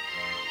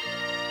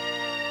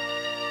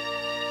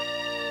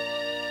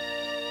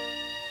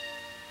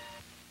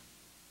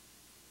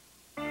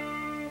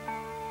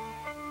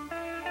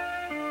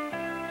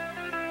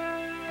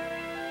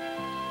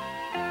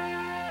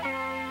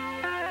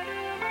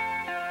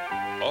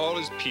 All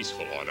is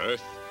peaceful on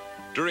Earth.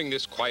 During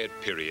this quiet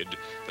period,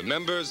 the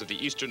members of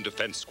the Eastern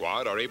Defense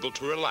Squad are able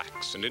to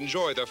relax and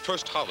enjoy their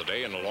first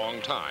holiday in a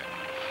long time.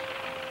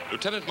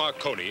 Lieutenant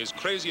Marconi is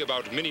crazy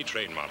about mini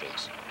train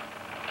models.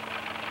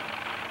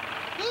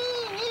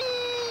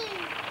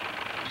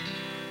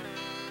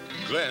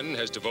 Glenn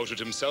has devoted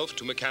himself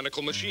to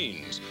mechanical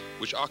machines,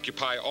 which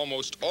occupy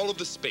almost all of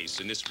the space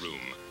in this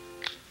room.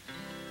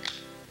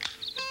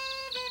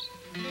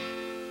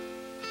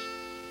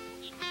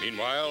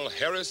 Meanwhile,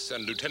 Harris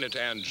and Lieutenant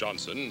Ann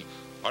Johnson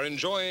are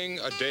enjoying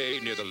a day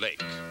near the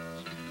lake.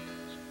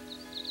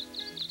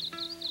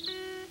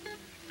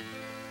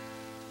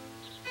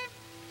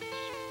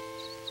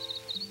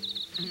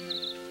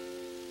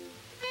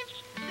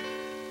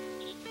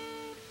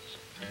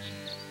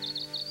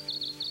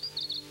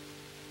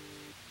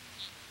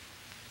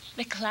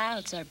 The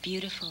clouds are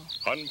beautiful.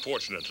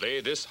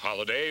 Unfortunately, this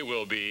holiday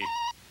will be...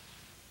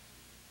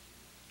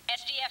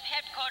 SDF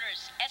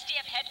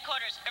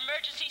headquarters,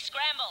 emergency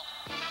scramble.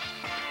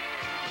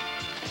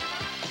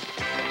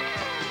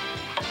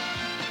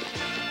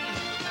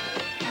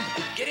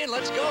 Get in,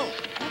 let's go.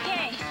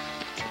 Okay.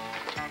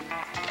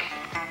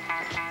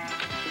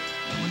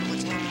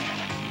 What's happening?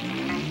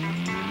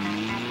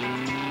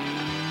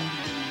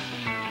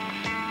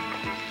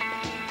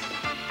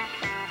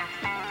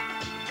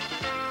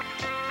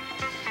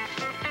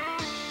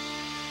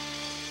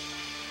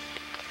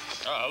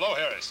 Hello,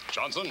 Harris.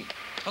 Johnson.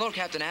 Hello,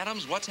 Captain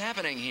Adams. What's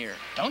happening here?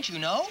 Don't you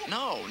know?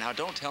 No, now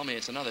don't tell me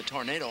it's another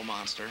tornado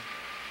monster.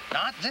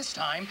 Not this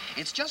time.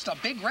 It's just a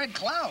big red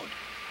cloud.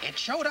 It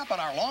showed up on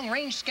our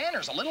long-range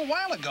scanners a little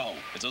while ago.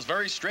 It's a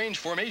very strange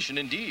formation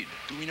indeed.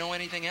 Do we know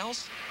anything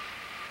else?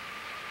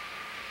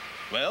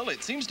 Well,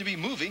 it seems to be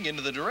moving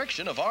into the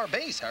direction of our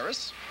base,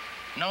 Harris.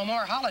 No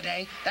more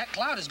holiday. That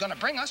cloud is going to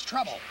bring us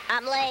trouble.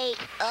 I'm late.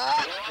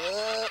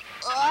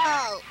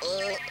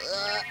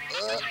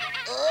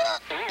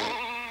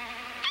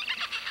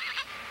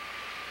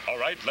 All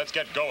right, let's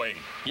get going.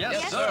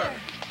 Yes, sir.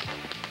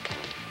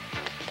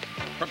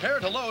 Prepare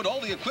to load all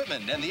the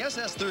equipment and the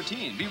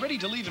SS-13. Be ready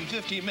to leave in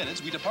 15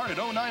 minutes. We depart at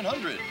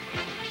 0900.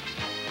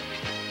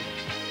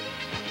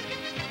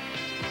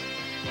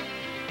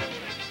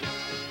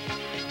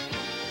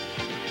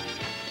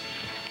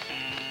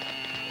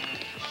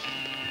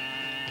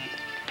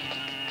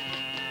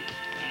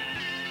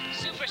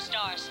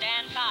 Superstar,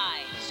 stand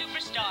by.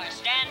 Superstar,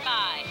 stand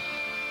by.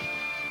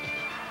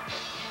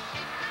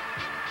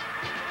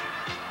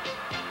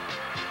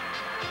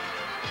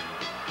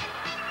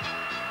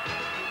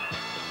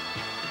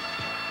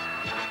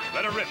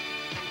 Let her rip.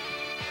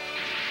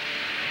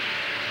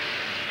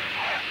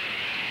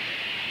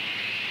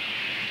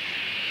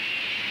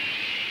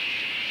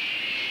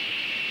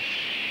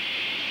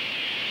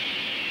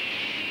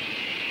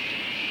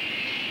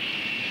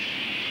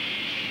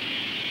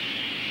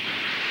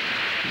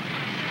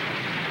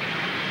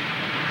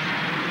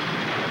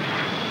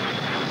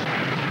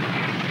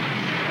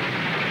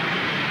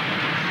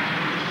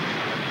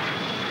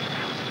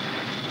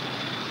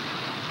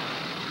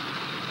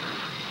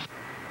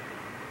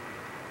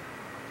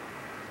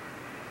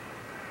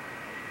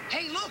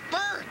 Hey, look,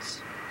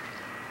 birds!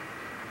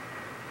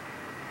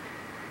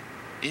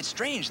 It's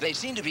strange. They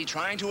seem to be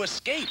trying to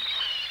escape.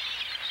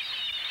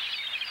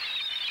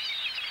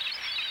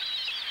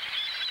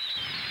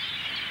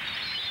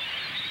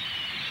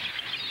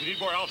 We need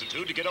more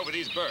altitude to get over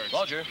these birds.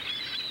 Roger.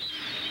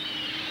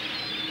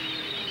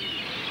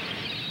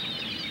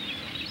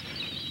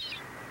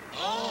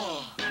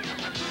 Oh!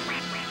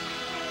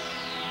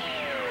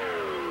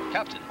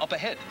 Captain, up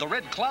ahead, the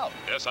red cloud.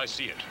 Yes, I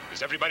see it.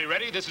 Is everybody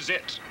ready? This is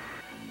it.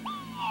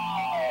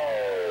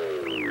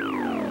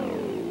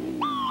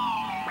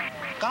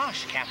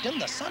 Gosh, Captain,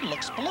 the sun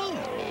looks blue.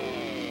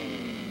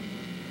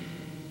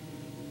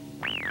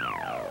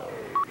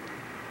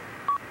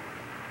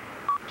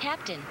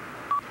 Captain,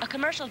 a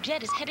commercial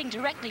jet is heading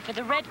directly for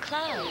the red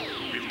cloud.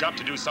 We've got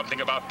to do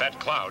something about that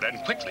cloud, and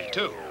quickly,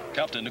 too.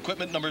 Captain,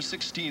 equipment number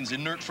 16's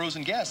inert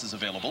frozen gas is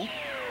available.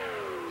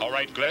 All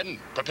right, Glenn,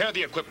 prepare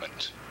the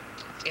equipment.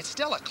 It's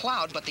still a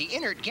cloud, but the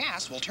inert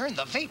gas will turn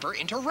the vapor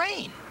into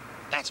rain.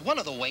 That's one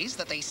of the ways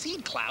that they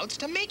seed clouds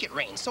to make it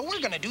rain, so we're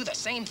going to do the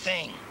same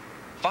thing.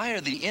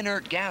 Fire the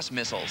inert gas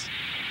missiles.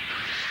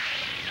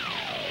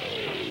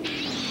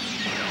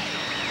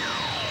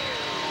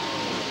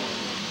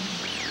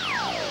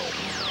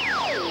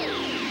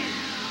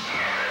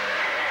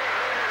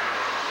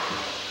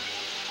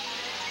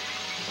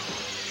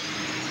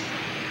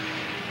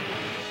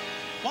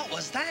 What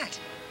was that?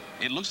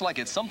 It looks like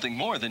it's something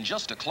more than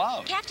just a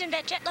cloud. Captain,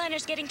 that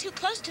jetliner's getting too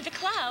close to the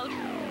cloud.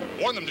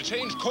 Warn them to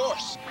change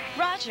course.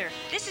 Roger.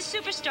 This is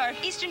Superstar,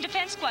 Eastern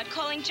Defense Squad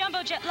calling Jumbo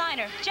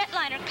Jetliner.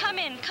 Jetliner, come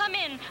in, come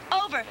in.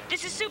 Over.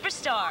 This is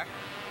Superstar.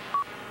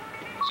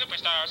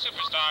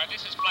 Superstar,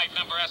 this is flight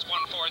number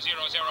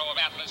S1400 of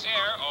Atlas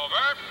Air.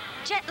 Over.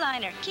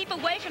 Jetliner, keep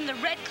away from the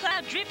red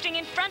cloud drifting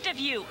in front of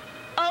you.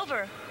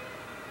 Over.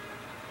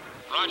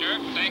 Roger.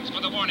 Thanks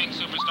for the warning,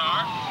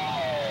 Superstar.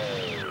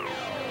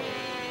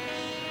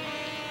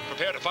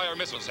 Prepare to fire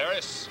missiles,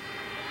 Harris.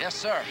 Yes,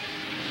 sir.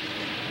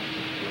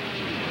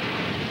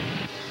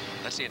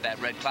 Let's see if that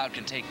red cloud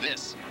can take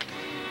this.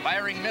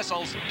 Firing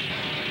missiles.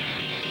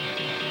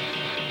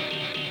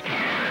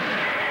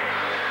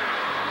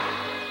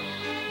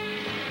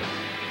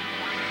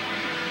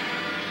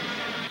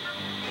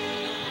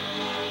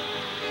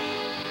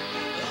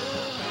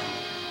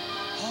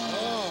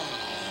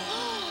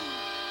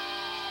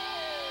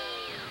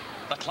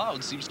 The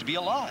cloud seems to be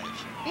alive.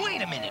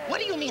 Wait a minute. What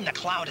do you mean the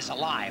cloud is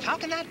alive? How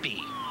can that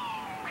be?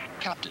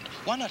 Captain,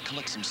 why not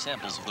collect some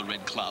samples of the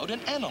red cloud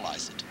and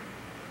analyze it?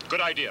 Good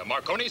idea.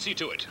 Marconi, see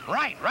to it.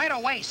 Right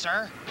away,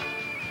 sir.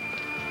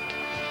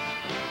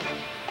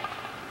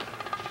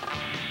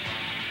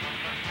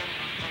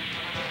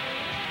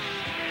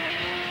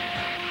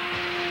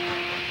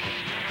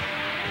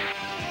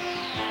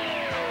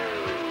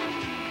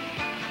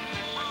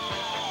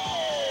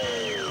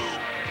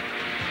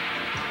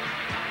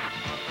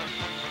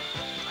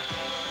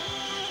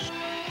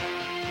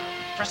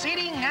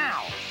 Proceeding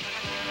now.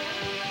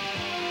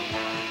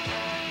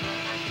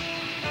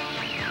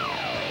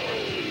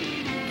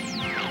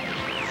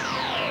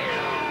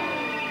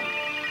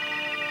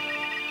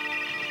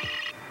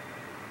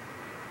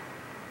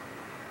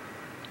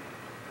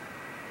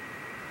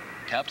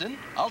 Captain,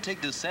 I'll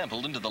take this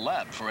sample into the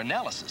lab for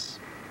analysis.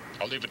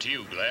 I'll leave it to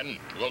you, Glenn.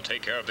 We'll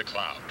take care of the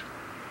cloud.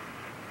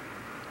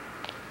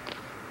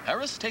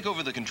 Harris, take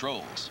over the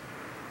controls.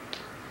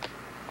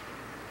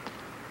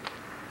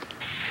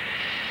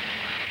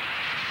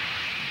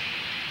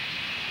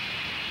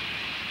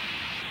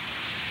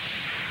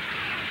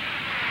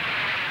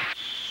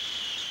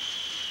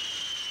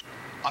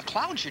 A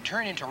cloud should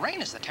turn into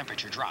rain as the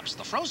temperature drops.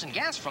 The frozen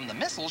gas from the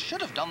missiles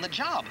should have done the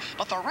job,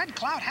 but the red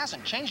cloud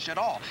hasn't changed at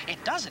all.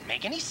 It doesn't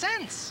make any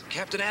sense.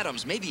 Captain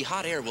Adams, maybe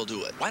hot air will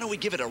do it. Why don't we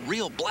give it a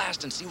real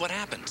blast and see what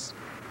happens?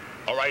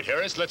 All right,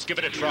 Harris, let's give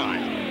it a try.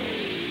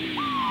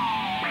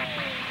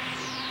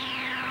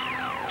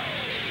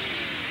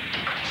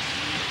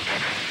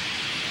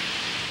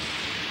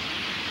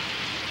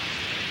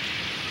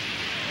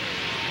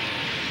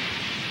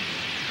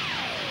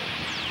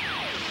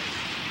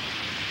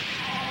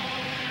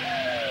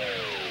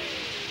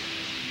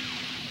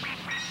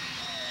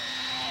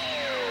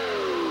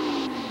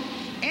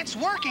 It's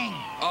working!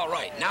 All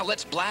right, now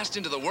let's blast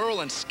into the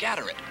whirl and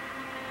scatter it.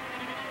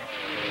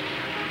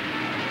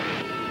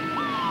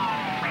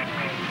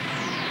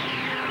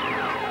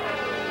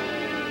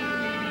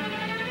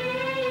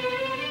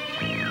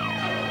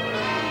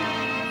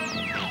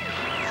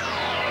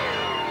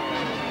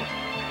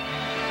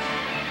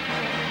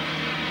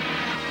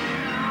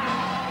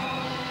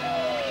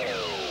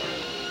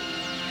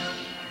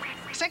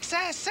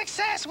 Success!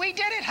 Success! We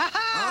did it!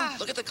 Ha-ha!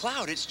 Look at the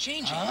cloud. It's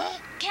changing. Huh?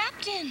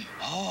 Captain!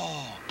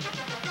 Oh.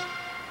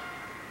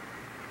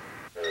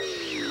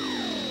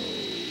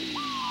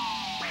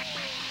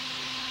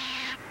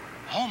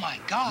 Oh, my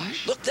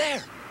gosh. Look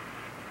there.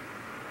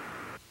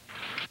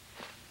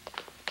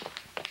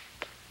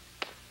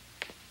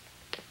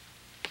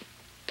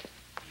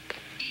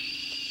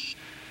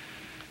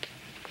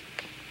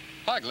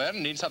 Hi,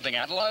 Glenn. Need something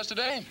analyzed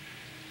today?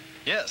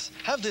 Yes,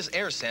 have this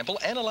air sample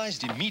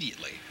analyzed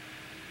immediately.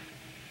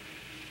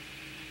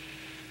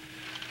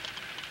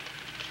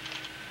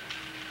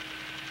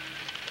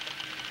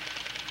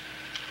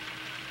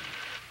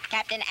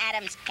 Captain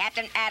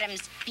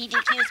Adams,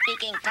 PDQ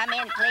speaking. Come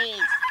in,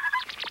 please.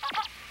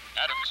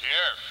 Adams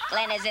here.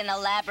 Glenn is in the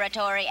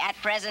laboratory at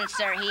present,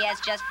 sir. He has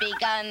just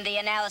begun the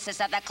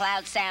analysis of the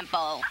cloud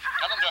sample.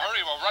 Tell him to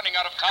hurry. We're running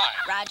out of time.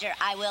 Roger,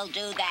 I will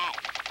do that.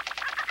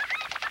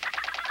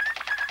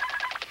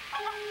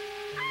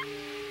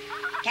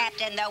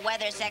 Captain, the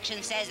weather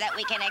section says that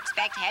we can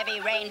expect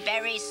heavy rain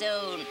very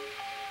soon.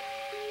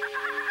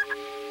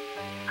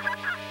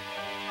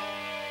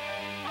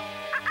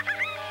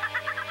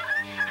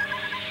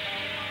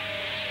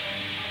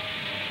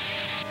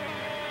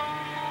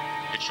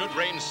 It should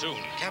rain soon.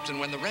 Captain,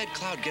 when the red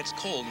cloud gets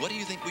cold, what do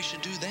you think we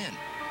should do then?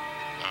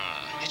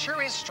 It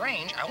sure is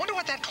strange. I wonder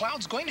what that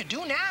cloud's going to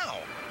do now.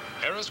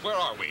 Harris, where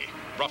are we,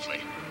 roughly?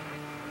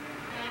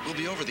 We'll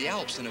be over the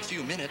Alps in a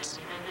few minutes.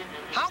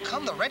 How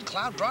come the red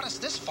cloud brought us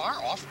this far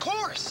off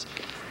course?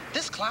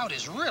 This cloud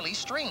is really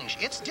strange.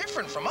 It's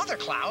different from other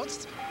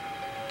clouds.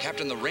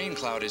 Captain, the rain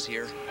cloud is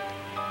here.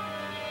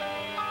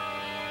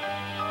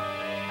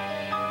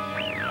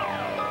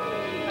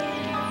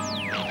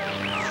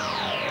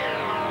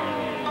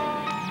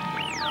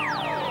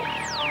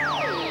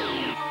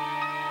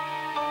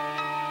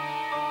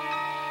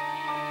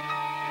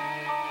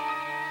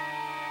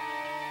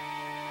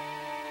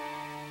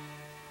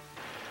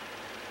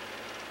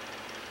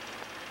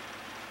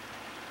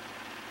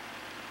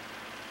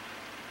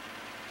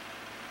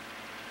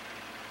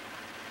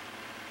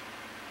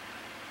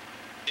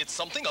 It's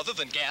something other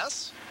than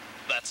gas?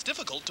 That's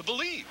difficult to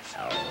believe.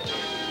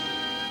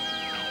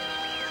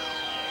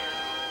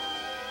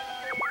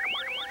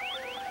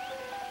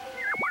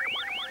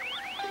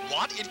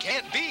 What? It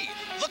can't be.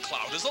 The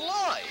cloud is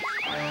alive.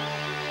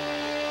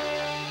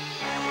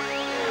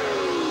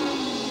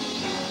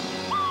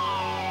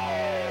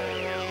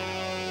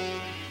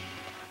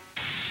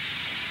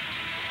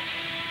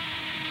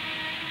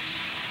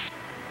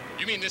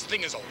 You mean this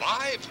thing is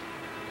alive?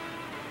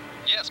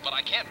 Yes, but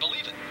I can't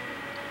believe it.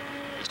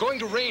 It's going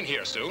to rain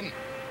here soon.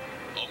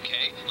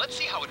 Okay, let's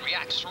see how it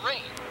reacts to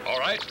rain. All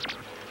right.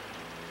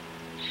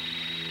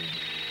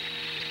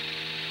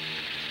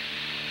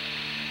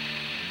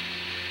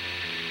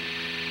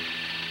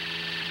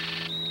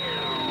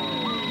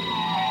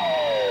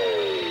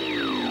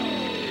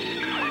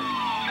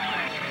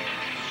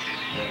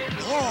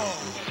 Whoa!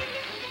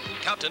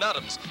 Captain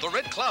Adams, the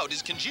red cloud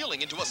is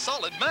congealing into a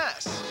solid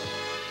mass.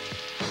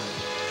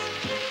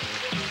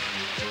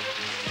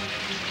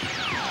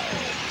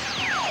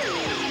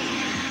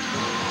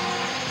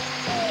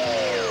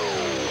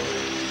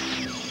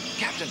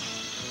 Captain.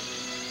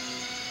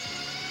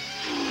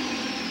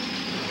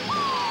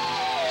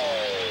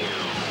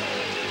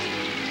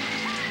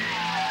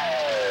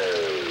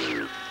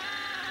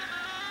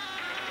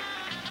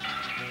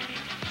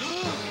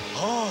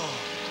 Oh.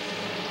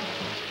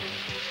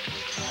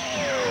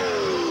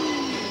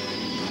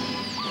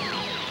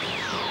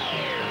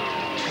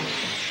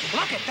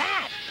 Look at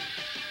that!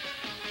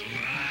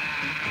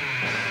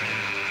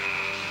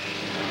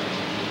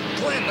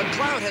 Glenn, the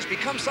cloud has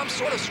become some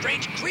sort of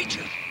strange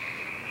creature.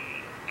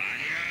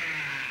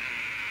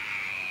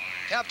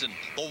 Captain,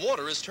 the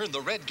water has turned the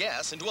red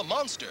gas into a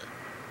monster.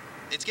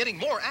 It's getting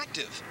more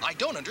active. I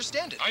don't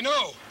understand it. I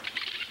know.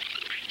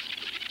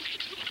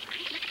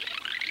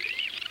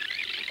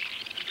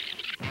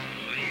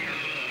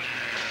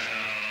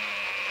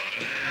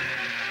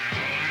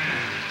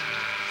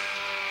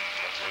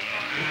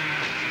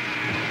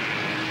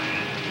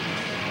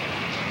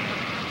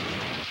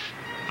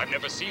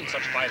 never seen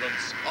such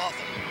violence.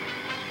 Awful.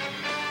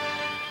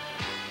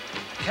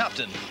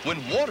 Captain, when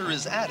water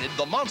is added,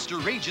 the monster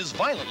rages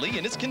violently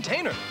in its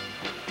container,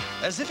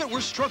 as if it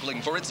were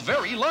struggling for its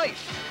very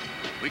life.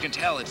 We can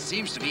tell it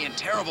seems to be in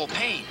terrible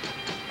pain.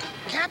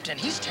 Captain,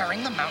 he's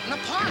tearing the mountain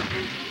apart.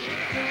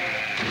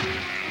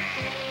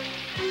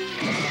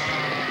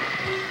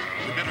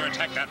 We better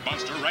attack that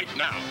monster right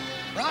now.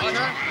 Roger.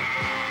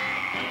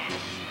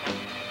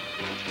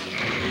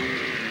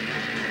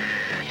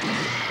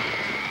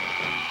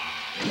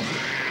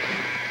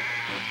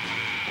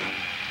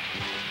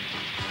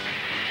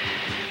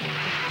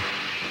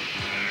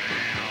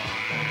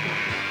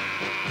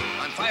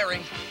 I'm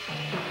firing.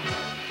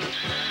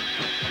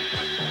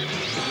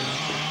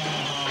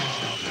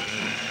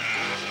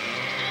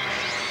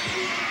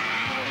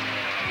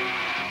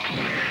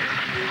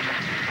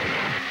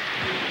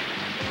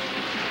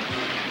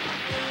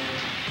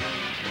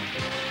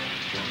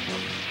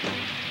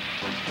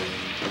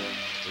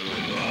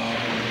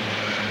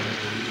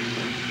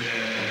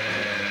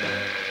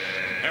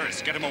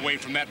 Harris, get him away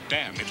from that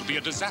dam. It'll be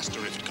a disaster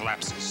if it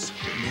collapses.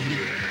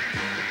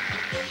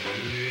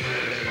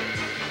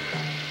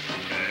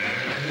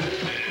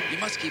 You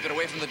must keep it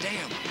away from the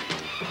dam.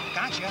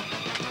 Gotcha.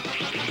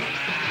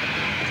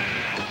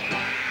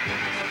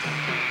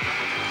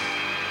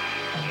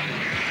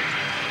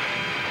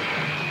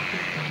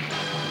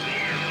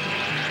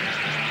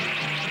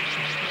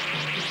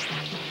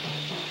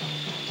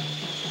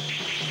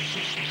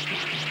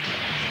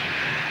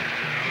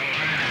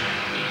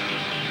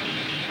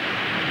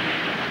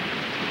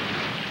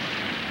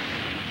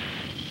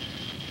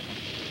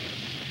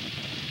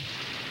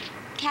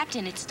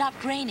 Captain, it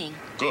stopped raining.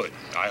 Good.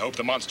 I hope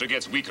the monster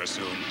gets weaker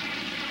soon.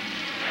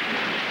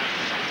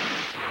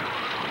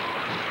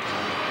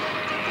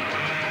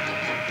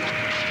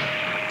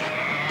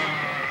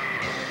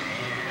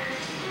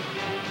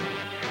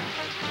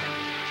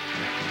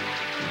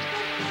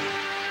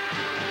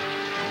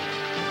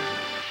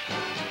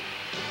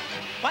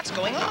 What's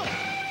going on?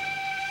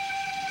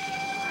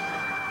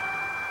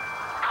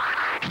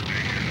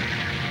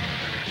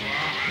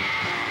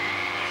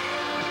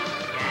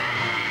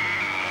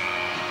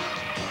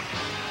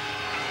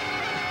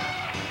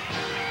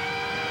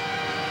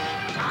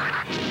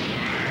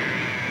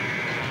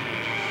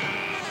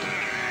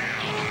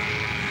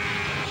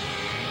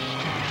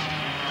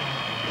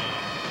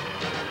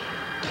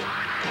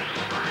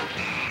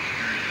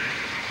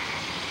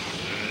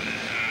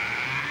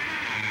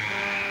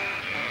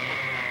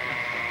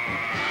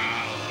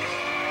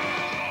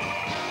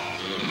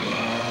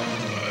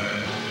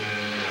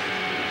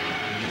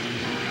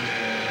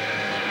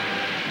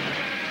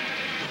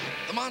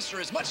 The monster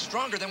is much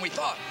stronger than we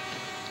thought.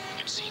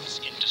 It seems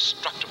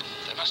indestructible.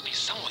 There must be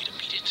some way to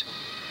beat it.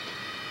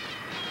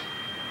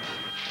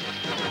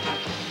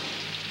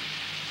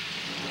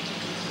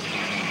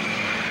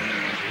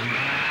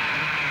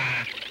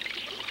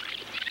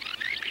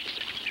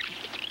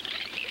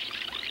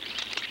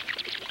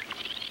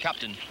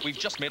 Captain, we've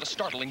just made a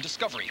startling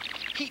discovery.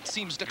 Heat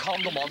seems to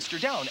calm the monster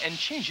down and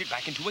change it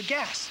back into a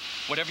gas.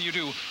 Whatever you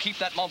do, keep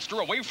that monster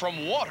away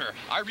from water.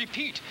 I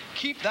repeat,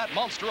 keep that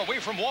monster away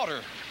from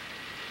water.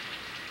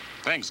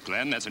 Thanks,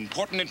 Glenn. That's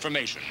important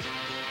information.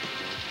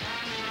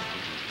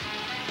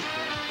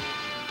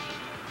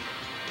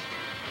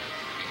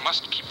 We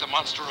must keep the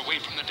monster away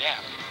from the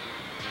dam.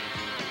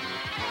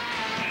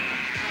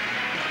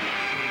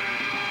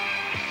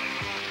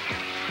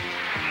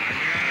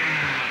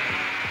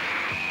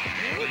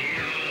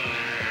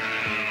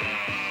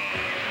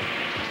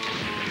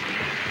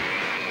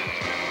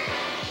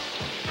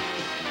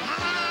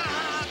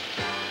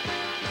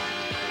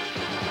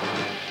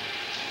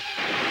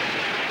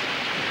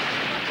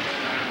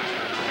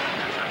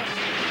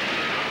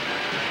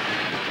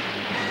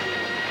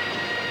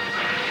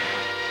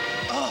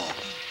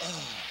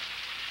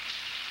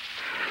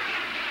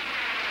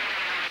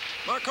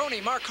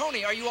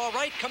 Marconi, are you all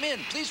right? Come in.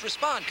 Please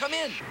respond. Come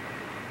in.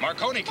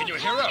 Marconi, can you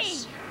hear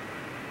us?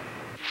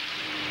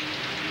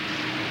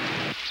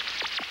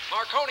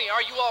 Marconi,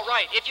 are you all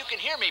right? If you can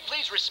hear me,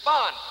 please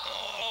respond.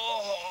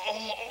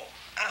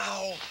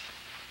 Ow.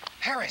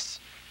 Harris,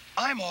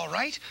 I'm all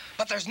right,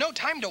 but there's no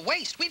time to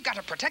waste. We've got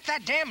to protect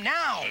that dam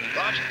now.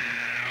 Roger.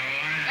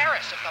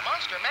 Harris, if the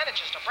monster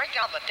manages to break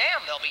down the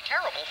dam, there'll be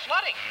terrible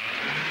flooding.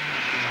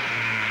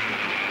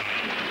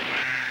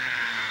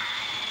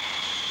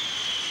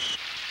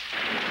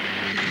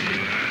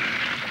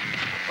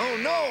 Oh,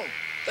 no!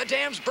 The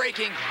dam's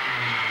breaking.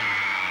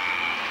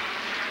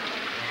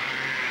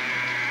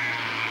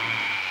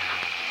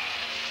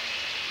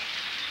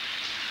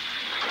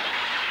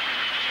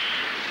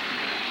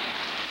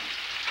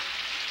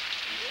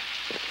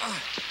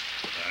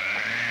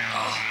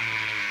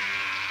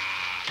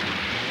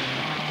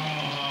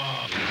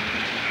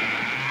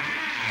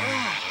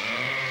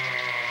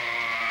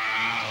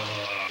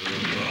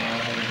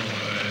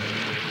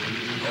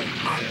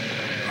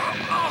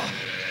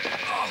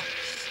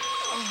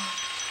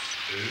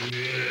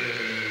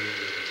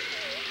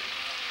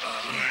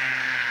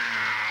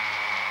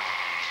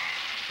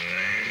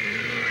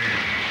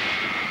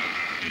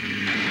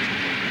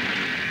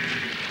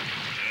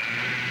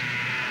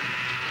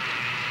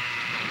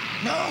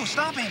 No,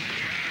 stop him.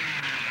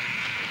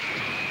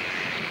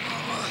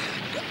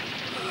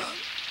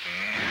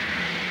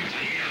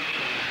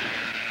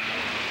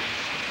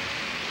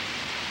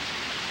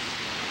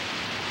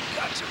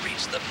 Got to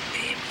reach the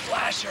beam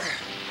flasher.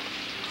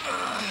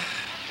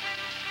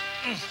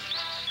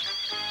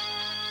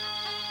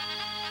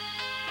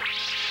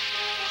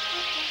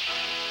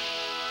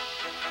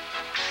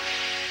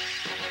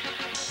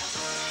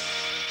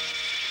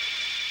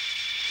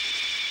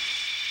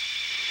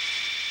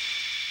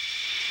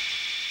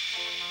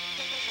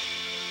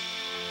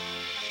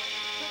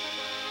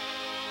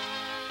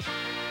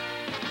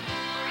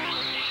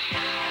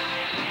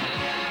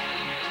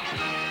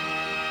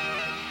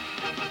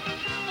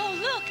 Oh,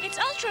 look, it's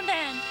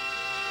Ultraman.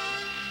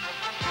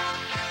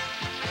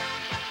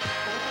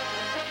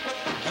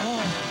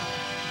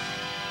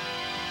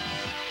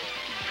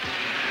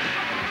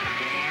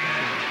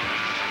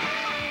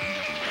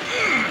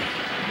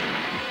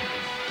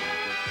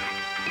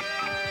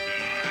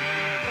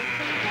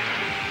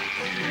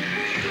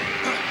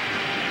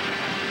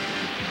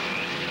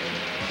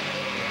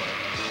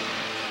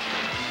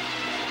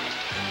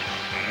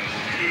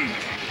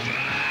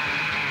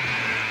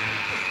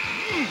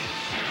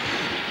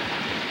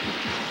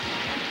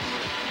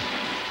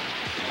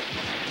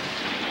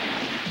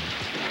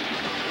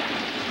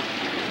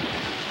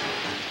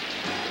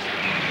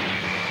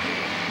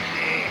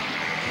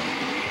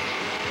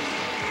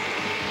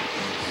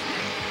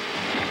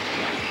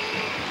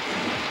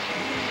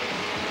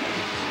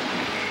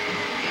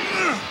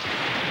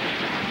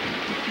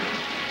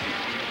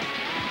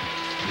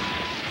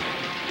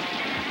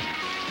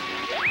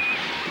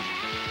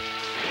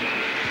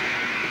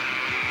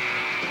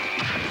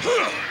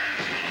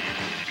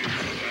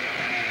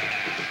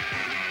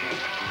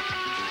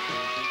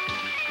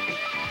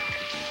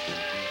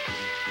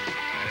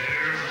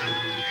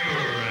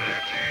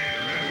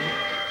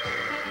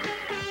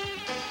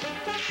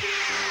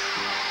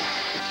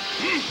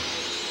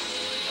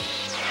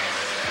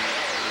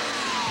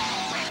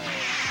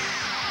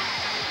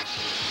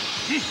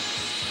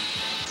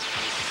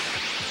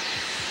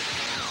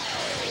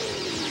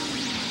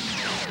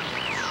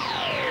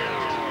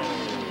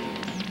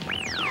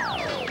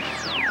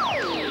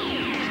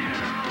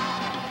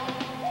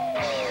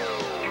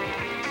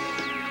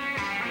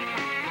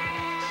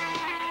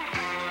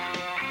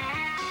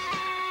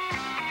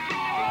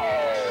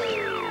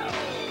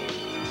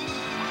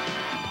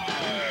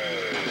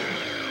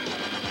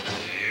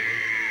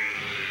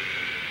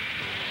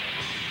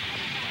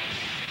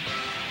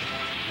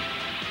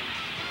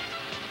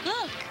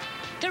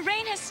 The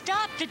rain has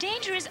stopped. The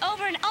danger is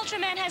over, and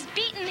Ultraman has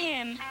beaten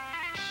him.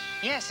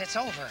 Yes, it's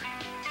over.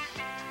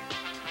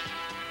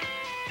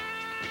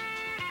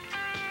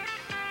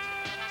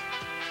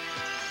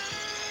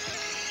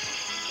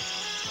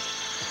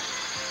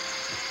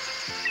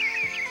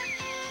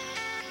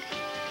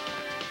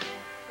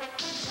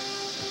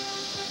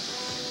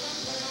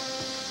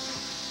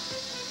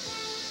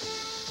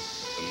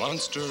 The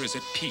monster is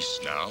at peace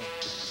now.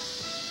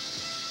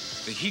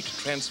 The heat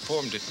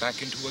transformed it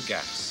back into a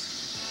gas.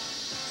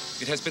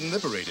 It has been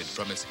liberated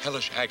from its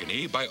hellish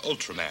agony by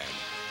Ultraman.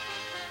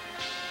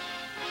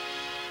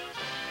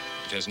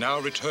 It has now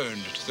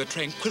returned to the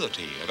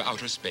tranquility of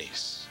outer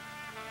space.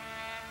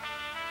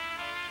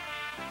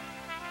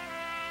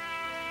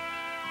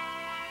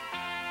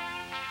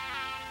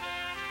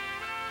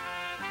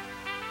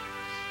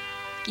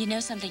 You know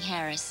something,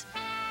 Harris?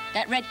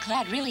 That red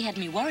cloud really had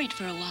me worried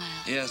for a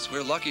while. Yes,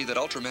 we're lucky that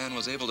Ultraman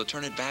was able to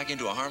turn it back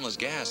into a harmless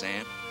gas,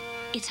 Aunt.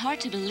 It's hard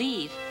to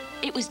believe.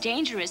 It was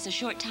dangerous a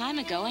short time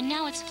ago, and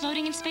now it's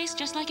floating in space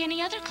just like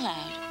any other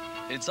cloud.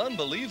 It's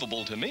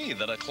unbelievable to me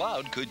that a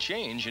cloud could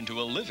change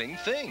into a living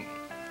thing.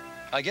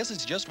 I guess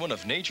it's just one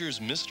of nature's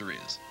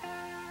mysteries.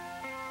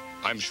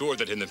 I'm sure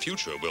that in the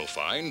future we'll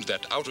find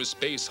that outer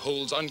space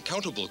holds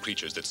uncountable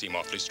creatures that seem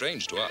awfully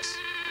strange to us.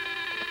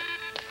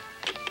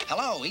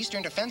 Hello,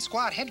 Eastern Defense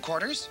Squad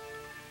headquarters.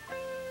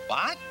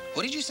 What?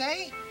 What did you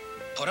say?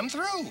 Put him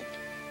through.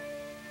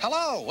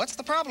 Hello, what's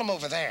the problem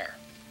over there?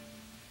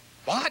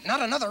 What? Not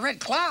another red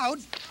cloud?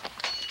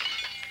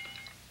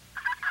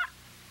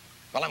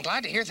 Well, I'm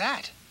glad to hear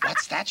that.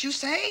 What's that you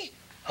say?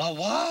 A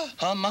what?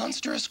 A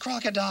monstrous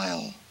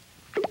crocodile.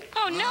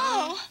 Oh,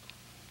 no!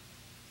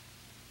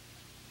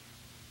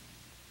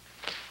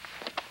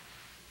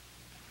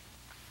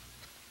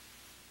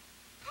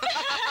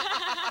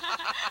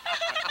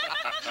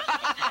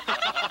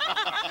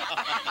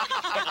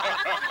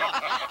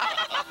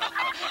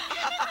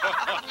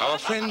 Our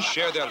friends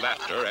share their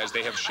laughter as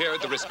they have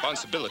shared the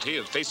responsibility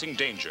of facing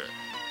danger.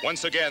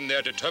 Once again,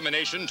 their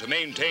determination to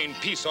maintain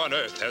peace on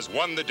Earth has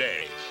won the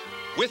day,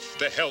 with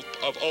the help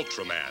of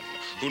Ultraman,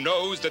 who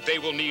knows that they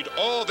will need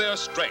all their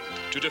strength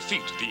to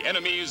defeat the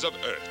enemies of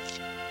Earth.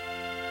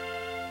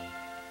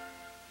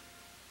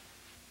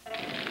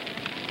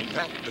 In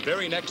fact, the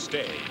very next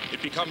day,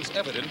 it becomes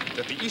evident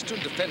that the Eastern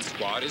Defense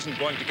Squad isn't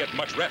going to get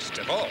much rest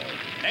at all.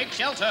 Take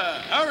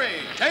shelter!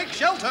 Hurry! Take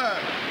shelter!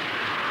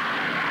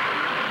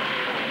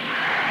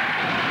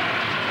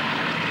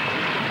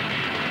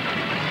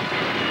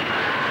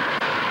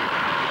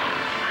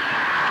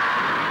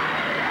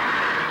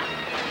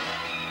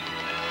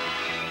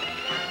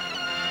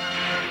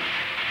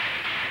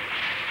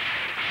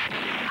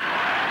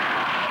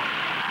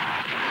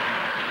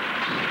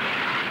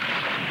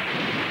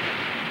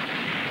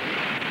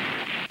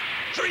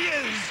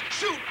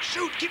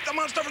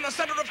 monster from the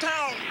center of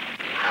town!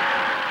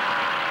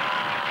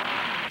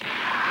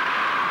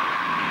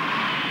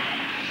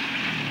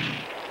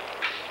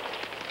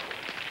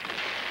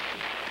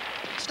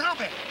 Stop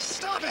it!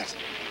 Stop it!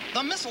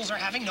 The missiles are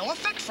having no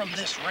effect from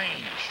this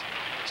range.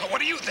 So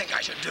what do you think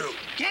I should do?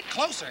 Get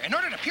closer. In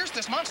order to pierce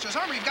this monster's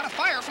armor, you've got to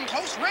fire from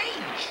close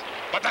range.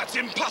 But that's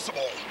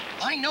impossible.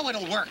 I know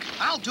it'll work.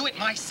 I'll do it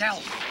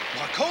myself.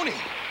 Marconi!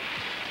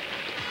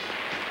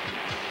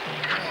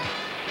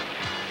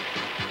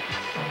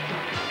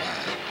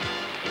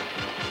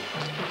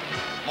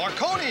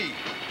 Marconi!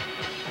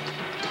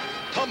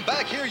 Come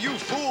back here, you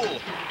fool!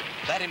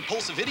 That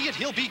impulsive idiot,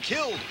 he'll be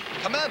killed!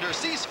 Commander,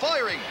 cease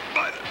firing!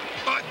 But...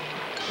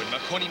 When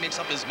Marconi makes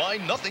up his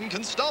mind, nothing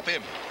can stop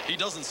him. He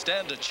doesn't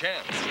stand a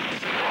chance.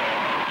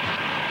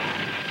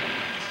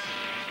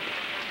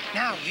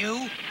 Now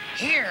you,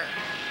 here.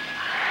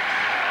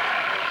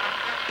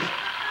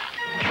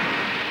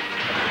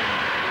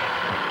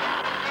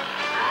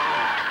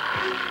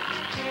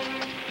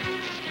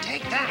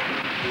 Take that.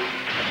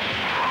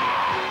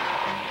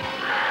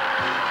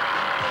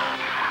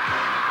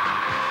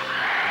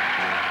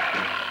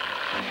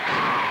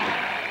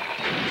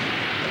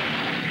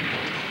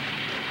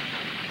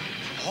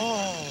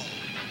 Oh.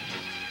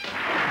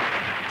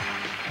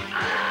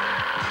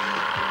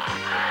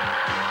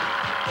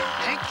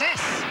 Take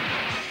this.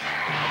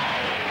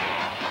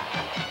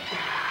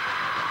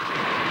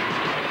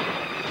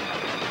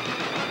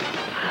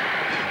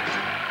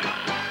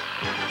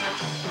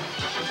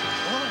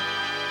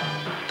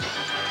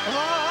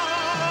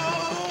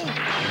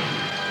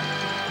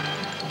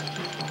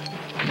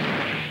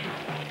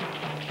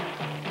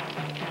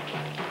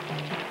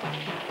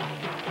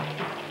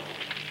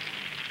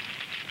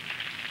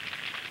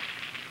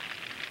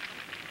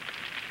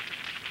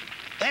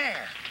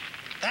 There.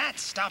 That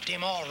stopped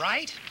him all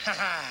right. Ha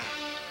ha.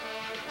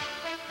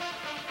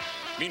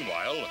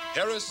 Meanwhile,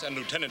 Harris and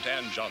Lieutenant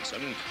Ann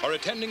Johnson are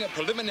attending a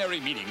preliminary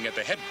meeting at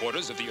the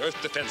headquarters of the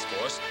Earth Defense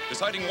Force,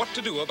 deciding what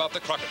to do about the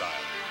crocodile.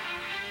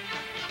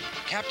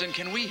 Captain,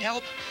 can we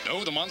help?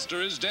 No, the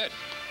monster is dead.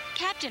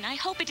 Captain, I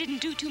hope it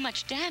didn't do too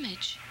much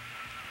damage.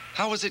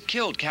 How was it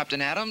killed,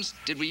 Captain Adams?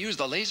 Did we use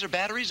the laser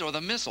batteries or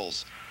the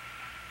missiles?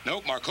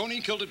 No, Marconi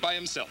killed it by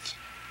himself.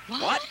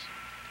 What?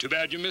 Too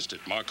bad you missed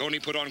it. Marconi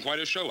put on quite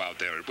a show out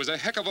there. It was a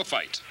heck of a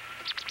fight.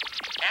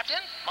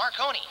 Captain,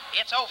 Marconi,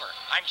 it's over.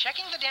 I'm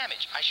checking the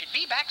damage. I should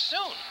be back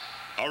soon.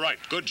 All right,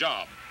 good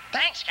job.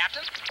 Thanks,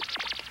 Captain.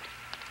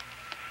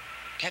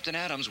 Captain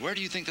Adams, where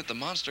do you think that the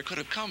monster could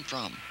have come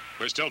from?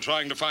 We're still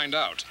trying to find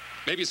out.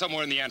 Maybe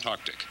somewhere in the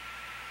Antarctic.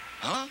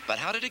 Huh? But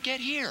how did it get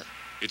here?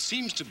 It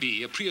seems to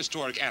be a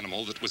prehistoric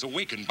animal that was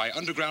awakened by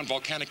underground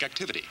volcanic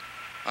activity.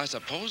 I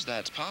suppose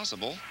that's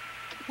possible.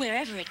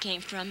 Wherever it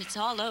came from, it's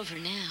all over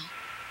now.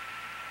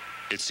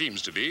 It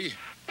seems to be.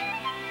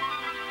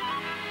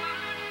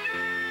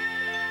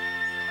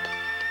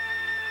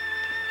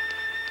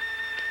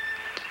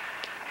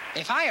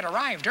 If I had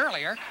arrived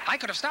earlier, I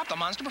could have stopped the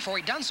monster before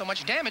he'd done so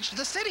much damage to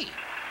the city.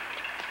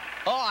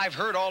 Oh, I've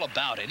heard all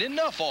about it.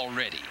 Enough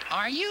already.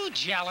 Are you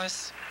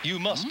jealous? You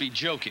must be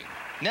joking.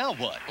 Now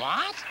what?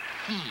 What?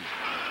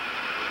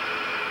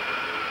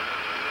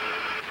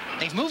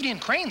 They've moved in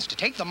cranes to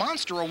take the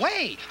monster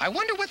away. I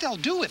wonder what they'll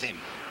do with him.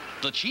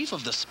 The chief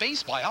of the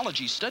Space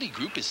Biology Study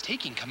Group is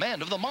taking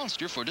command of the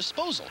monster for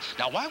disposal.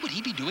 Now, why would he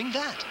be doing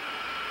that?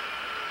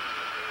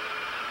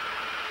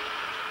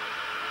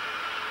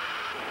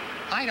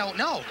 I don't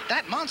know.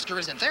 That monster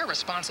isn't their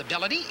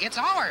responsibility. It's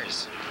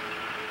ours.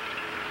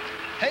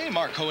 Hey,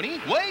 Marconi,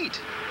 wait!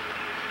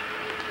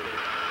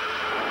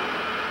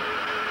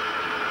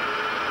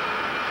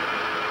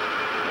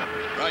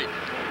 Right.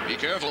 Be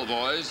careful,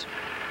 boys.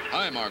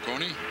 Hi,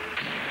 Marconi.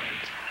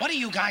 What are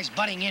you guys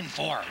butting in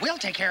for? We'll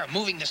take care of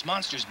moving this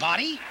monster's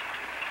body.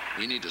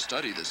 We need to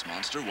study this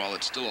monster while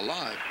it's still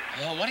alive.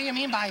 Well, what do you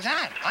mean by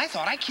that? I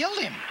thought I killed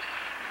him.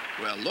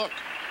 Well, look.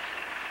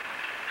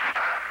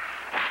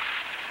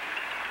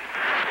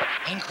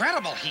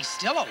 Incredible. He's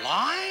still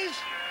alive?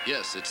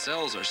 Yes, its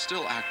cells are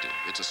still active.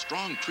 It's a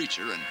strong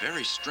creature and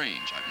very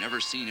strange. I've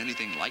never seen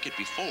anything like it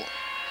before.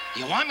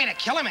 You want me to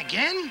kill him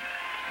again?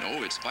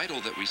 No, it's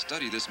vital that we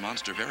study this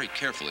monster very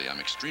carefully. I'm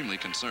extremely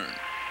concerned.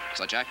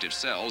 Such active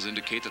cells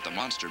indicate that the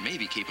monster may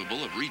be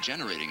capable of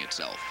regenerating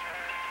itself.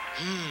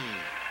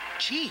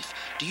 Chief,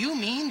 do you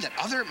mean that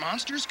other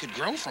monsters could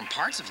grow from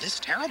parts of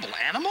this terrible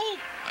animal?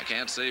 I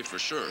can't say for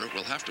sure.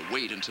 We'll have to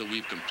wait until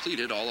we've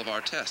completed all of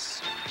our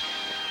tests.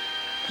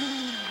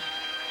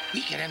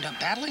 We could end up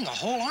battling a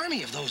whole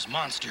army of those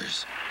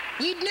monsters.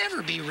 We'd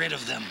never be rid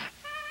of them.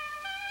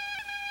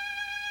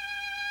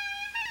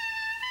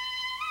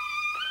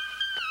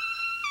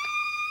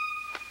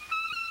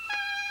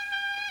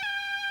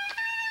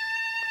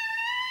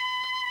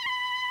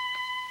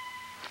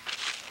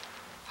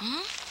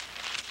 Huh?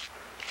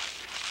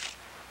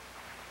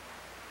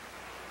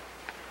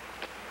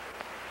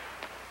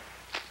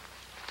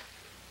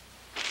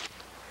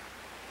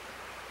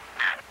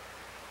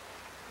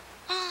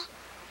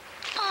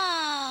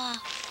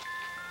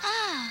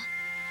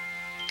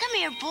 Come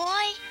here,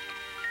 boy.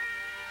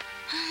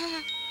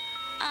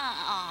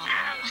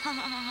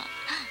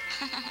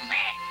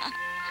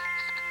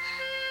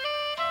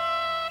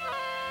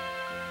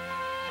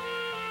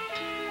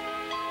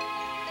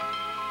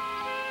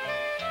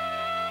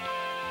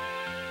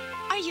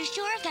 Are you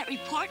sure of that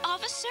report,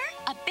 officer?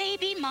 A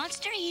baby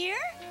monster here?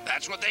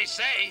 That's what they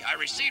say. I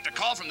received a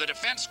call from the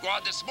defense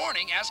squad this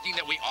morning asking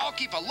that we all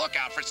keep a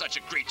lookout for such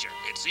a creature.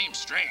 It seems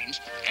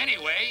strange.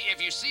 Anyway,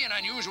 if you see an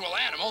unusual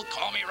animal,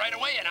 call me right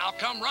away and I'll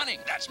come running.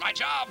 That's my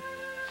job.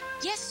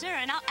 Yes, sir,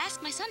 and I'll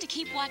ask my son to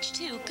keep watch,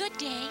 too. Good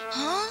day.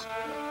 Huh?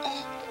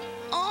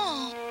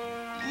 Oh.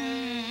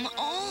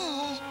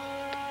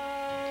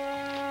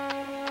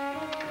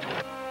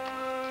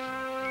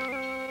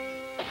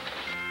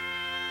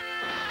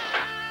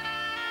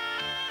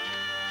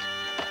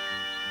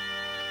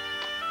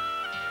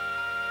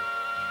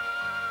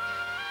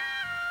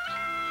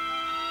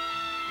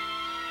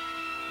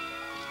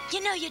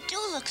 You know, you do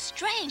look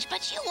strange,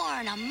 but you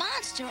aren't a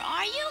monster,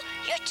 are you?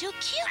 You're too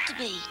cute to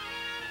be.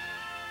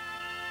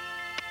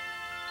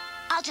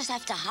 I'll just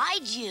have to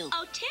hide you.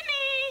 Oh,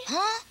 Timmy!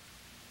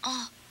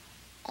 Huh?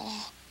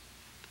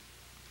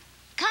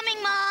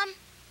 Coming, Mom.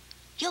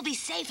 You'll be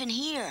safe in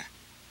here.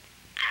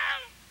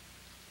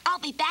 I'll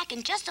be back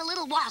in just a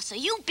little while, so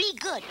you be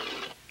good.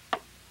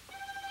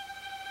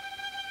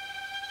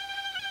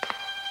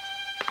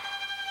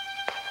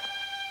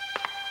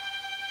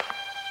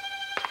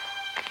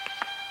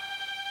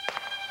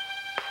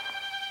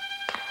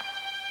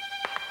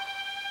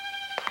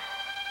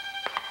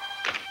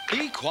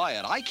 Be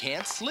quiet. I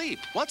can't sleep.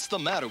 What's the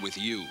matter with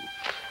you?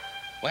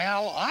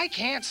 Well, I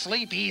can't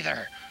sleep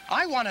either.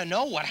 I want to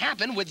know what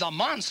happened with the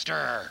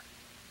monster.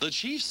 The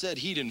chief said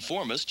he'd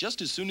inform us just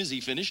as soon as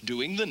he finished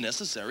doing the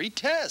necessary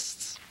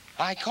tests.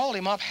 I called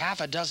him up half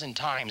a dozen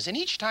times, and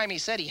each time he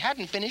said he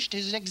hadn't finished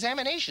his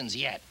examinations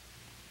yet.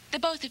 The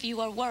both of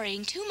you are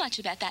worrying too much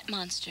about that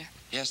monster.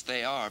 Yes,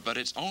 they are, but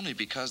it's only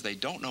because they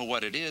don't know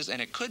what it is,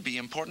 and it could be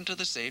important to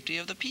the safety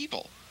of the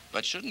people.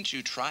 But shouldn't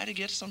you try to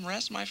get some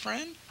rest, my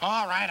friend?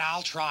 All right,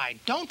 I'll try.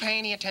 Don't pay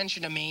any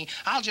attention to me.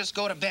 I'll just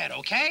go to bed,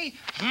 okay?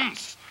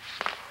 Humph.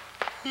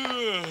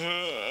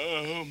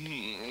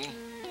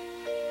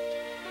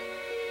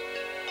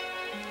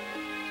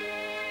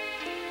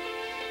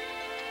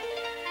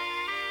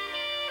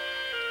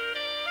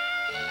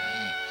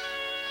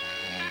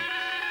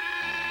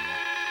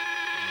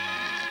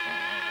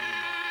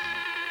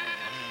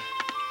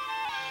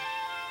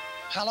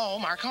 Hello,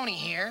 Marconi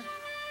here.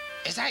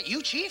 Is that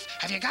you, Chief?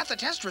 Have you got the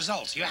test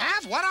results? You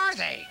have? What are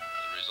they?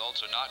 The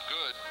results are not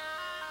good.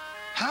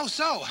 How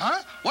so,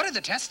 huh? What did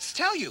the tests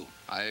tell you?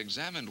 I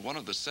examined one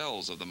of the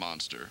cells of the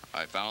monster.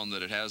 I found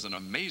that it has an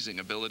amazing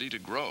ability to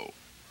grow.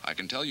 I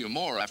can tell you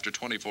more after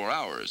 24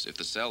 hours. If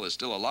the cell is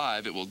still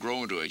alive, it will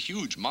grow into a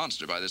huge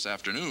monster by this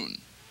afternoon.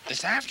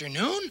 This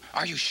afternoon?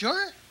 Are you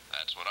sure?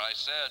 That's what I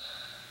said.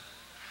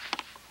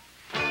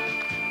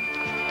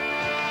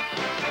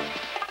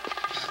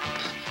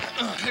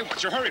 Hey,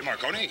 what's your hurry,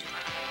 Marconi?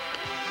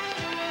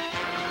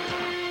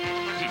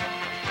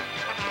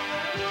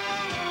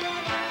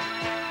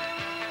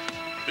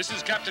 This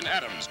is Captain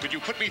Adams. Could you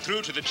put me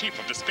through to the chief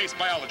of the Space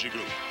Biology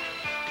Group?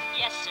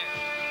 Yes, sir.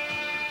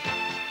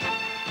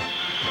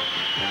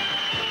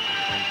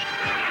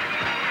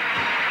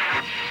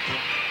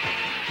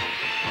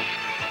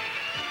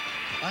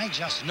 I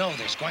just know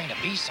there's going to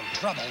be some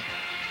trouble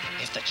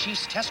if the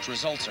Chief's test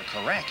results are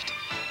correct.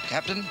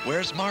 Captain,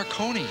 where's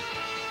Marconi?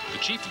 The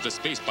chief of the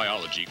Space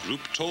Biology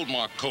Group told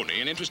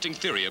Marconi an interesting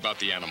theory about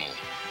the animal.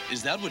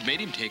 Is that what made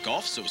him take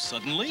off so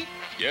suddenly?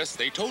 Yes,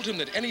 they told him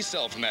that any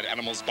cell from that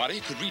animal's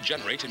body could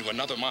regenerate into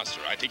another monster.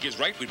 I think he's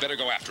right. We'd better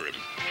go after him.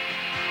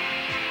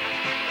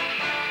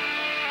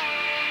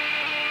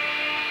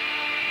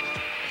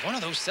 If one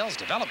of those cells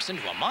develops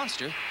into a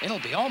monster, it'll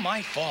be all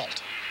my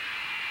fault.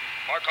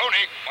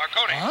 Marconi!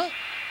 Huh?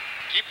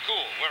 Keep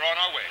cool. We're on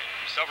our way.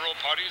 Several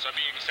parties are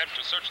being sent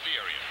to search the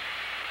area.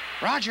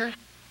 Roger.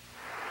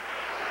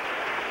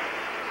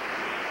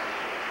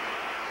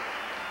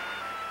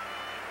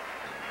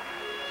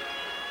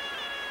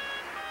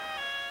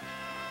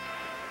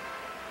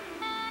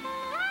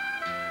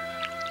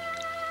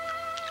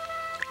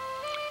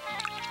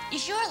 You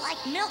sure like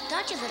milk,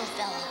 don't you, little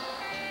fella?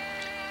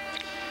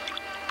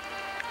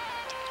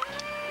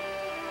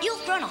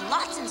 You've grown a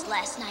lot since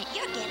last night.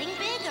 You're getting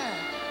bigger.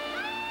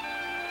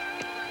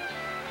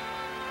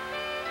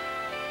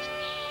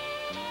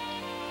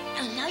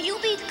 Now you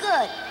be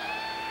good.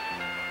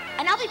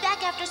 And I'll be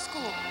back after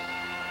school.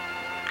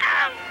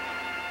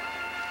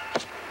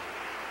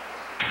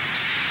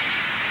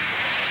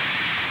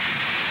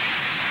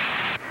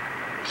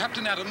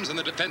 Captain Adams and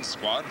the defense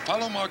squad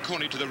follow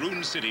Marconi to the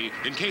ruined city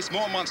in case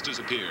more monsters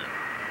appear.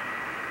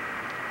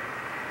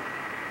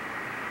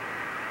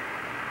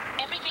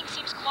 Everything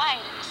seems quiet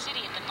in the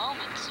city at the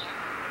moment, sir.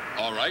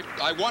 All right.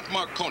 I want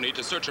Marconi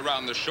to search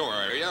around the shore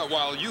area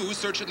while you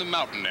search in the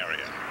mountain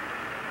area.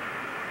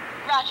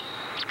 Roger.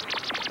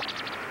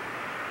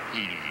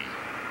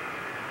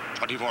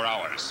 24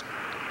 hours.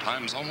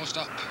 Time's almost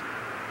up.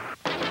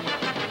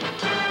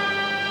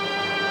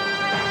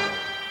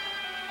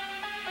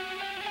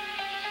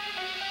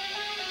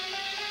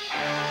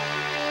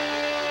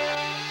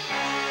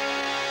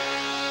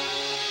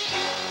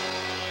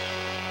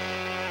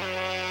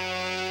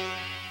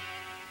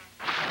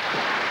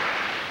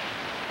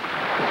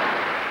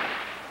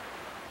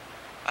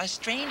 A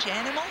strange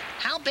animal?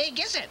 How big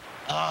is it?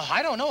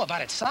 I don't know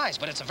about its size,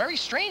 but it's a very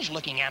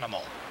strange-looking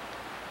animal.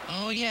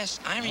 Oh,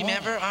 yes. I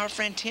remember our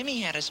friend Timmy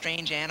had a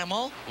strange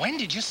animal. When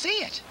did you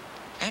see it?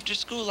 After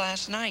school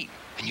last night.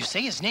 And you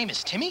say his name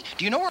is Timmy?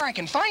 Do you know where I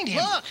can find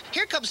him? Look,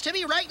 here comes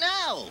Timmy right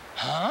now.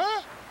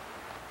 Huh?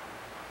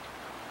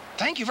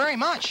 Thank you very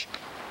much.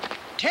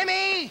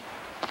 Timmy!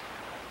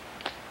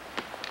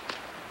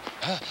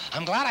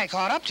 I'm glad I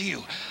caught up to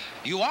you.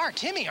 You are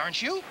Timmy, aren't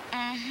you?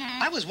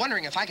 Mm-hmm. I was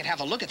wondering if I could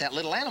have a look at that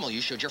little animal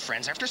you showed your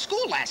friends after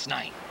school last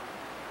night.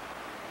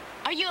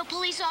 Are you a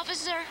police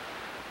officer?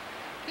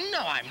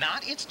 No, I'm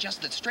not. It's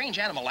just that strange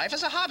animal life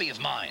is a hobby of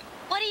mine.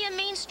 What do you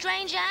mean,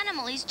 strange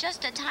animal? He's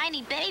just a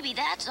tiny baby,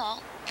 that's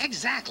all.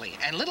 Exactly.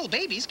 And little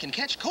babies can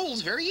catch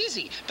colds very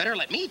easy. Better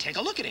let me take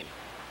a look at him.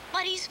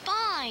 But he's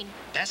fine.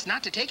 Best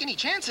not to take any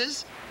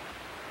chances.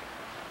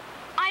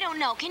 I don't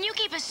know. Can you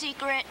keep a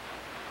secret?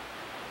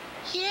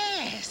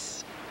 Yes.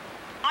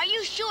 Are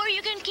you sure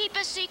you can keep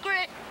a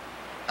secret?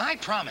 I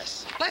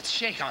promise. Let's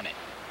shake on it.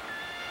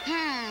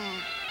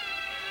 I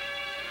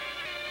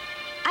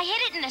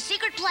hid it in a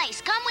secret place.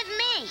 Come with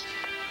me.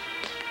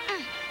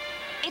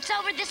 It's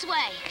over this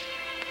way.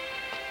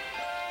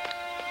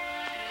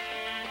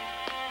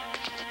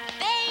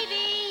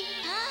 Baby!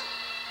 Huh?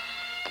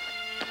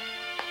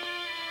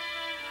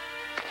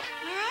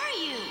 Where are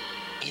you?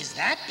 Is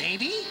that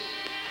baby?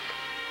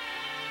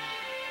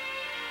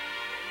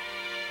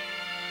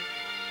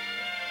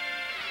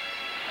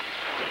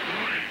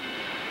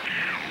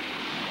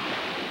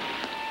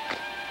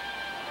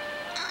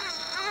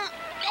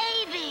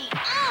 Baby!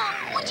 Oh,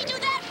 what'd you do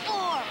that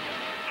for?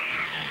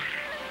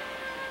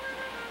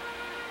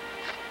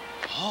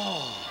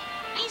 Oh.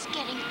 He's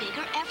getting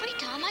bigger every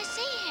time I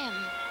see him.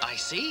 I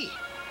see.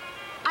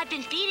 I've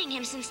been feeding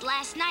him since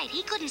last night.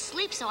 He couldn't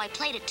sleep, so I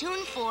played a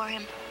tune for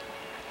him.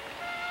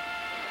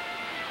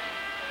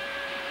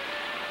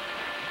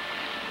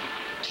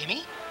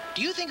 Timmy,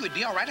 do you think it would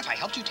be all right if I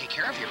helped you take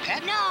care of your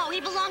pet? No, he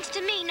belongs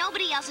to me.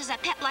 Nobody else has a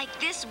pet like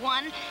this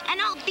one,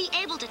 and I'll be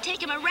able to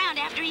take him around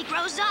after he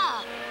grows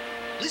up.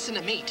 Listen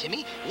to me,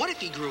 Timmy. What if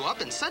he grew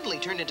up and suddenly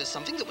turned into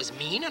something that was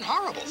mean and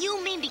horrible?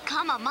 You mean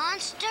become a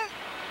monster?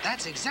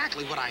 That's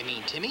exactly what I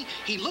mean, Timmy.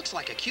 He looks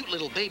like a cute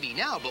little baby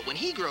now, but when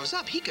he grows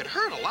up, he could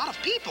hurt a lot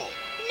of people.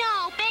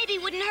 No, baby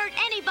wouldn't hurt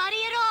anybody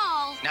at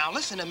all. Now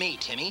listen to me,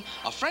 Timmy.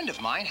 A friend of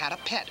mine had a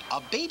pet,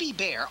 a baby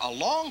bear, a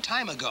long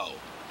time ago.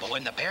 But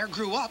when the bear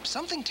grew up,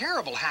 something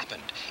terrible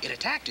happened. It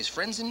attacked his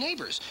friends and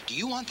neighbors. Do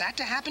you want that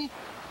to happen?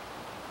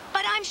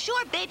 But I'm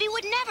sure baby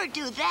would never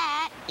do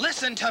that.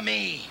 Listen to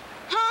me.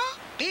 Huh?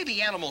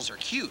 Baby animals are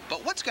cute,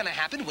 but what's going to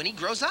happen when he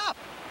grows up?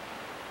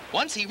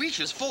 Once he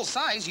reaches full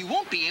size, you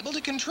won't be able to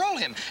control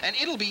him, and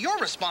it'll be your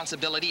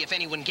responsibility if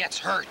anyone gets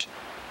hurt.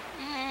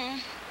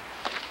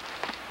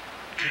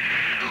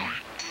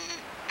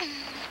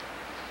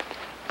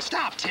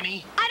 Stop,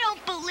 Timmy. I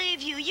don't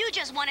believe you. You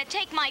just want to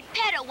take my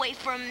pet away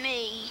from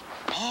me.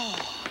 Oh.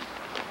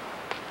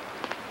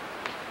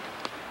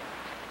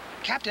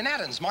 Captain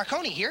Adams,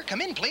 Marconi here.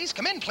 Come in, please.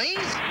 Come in, please.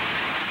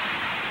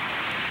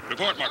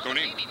 Report,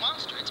 Marconi. Baby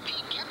monster. It's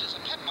being kept as a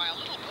pet by a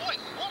little boy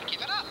who won't give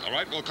it up. All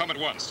right, we'll come at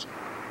once.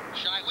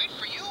 Should I wait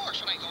for you, or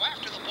should I go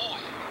after the boy?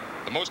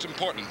 The most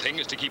important thing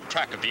is to keep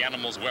track of the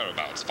animal's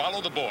whereabouts.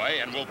 Follow the boy,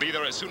 and we'll be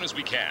there as soon as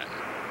we can.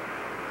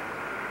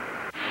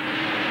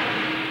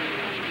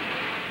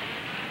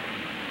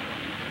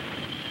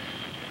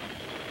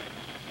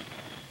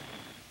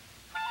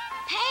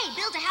 Hey,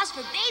 build a house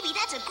for baby.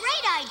 That's a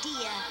great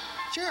idea.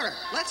 Sure.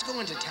 Let's go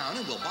into town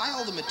and we'll buy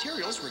all the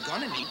materials we're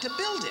gonna need to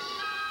build it.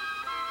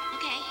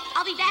 Okay,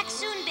 I'll be back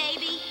soon,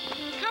 baby.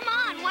 Come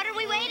on, what are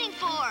we waiting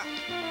for?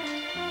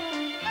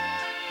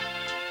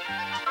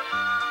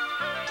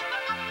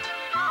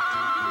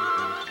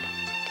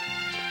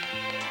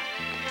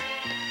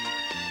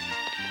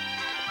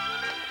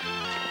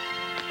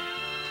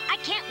 I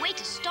can't wait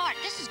to start.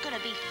 This is gonna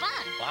be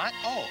fun. What?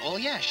 Oh,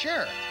 yeah,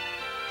 sure.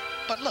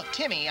 But look,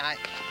 Timmy, Hey,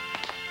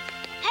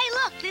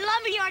 look, the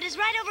lumberyard is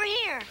right over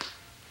here.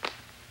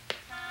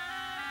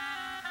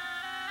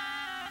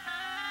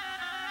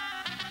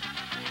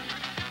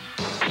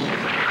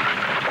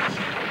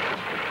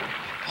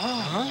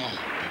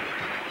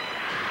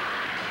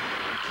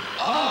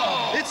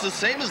 Oh, it's the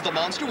same as the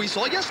monster we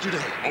saw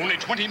yesterday. Only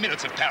 20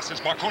 minutes have passed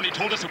since Marconi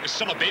told us it was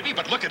still a baby,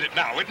 but look at it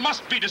now. It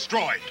must be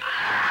destroyed.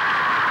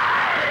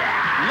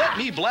 Let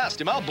me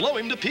blast him. I'll blow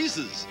him to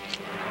pieces.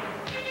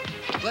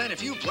 Glenn,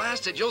 if you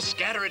blast it, you'll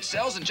scatter its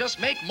cells and just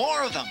make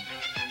more of them.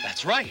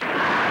 That's right.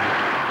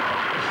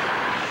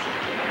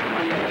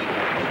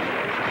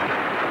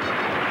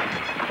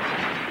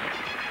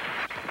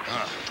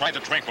 Try the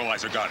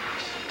tranquilizer gun.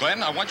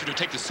 Glenn, I want you to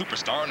take the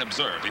Superstar and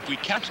observe. If we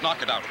can't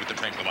knock it out with the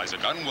tranquilizer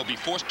gun, we'll be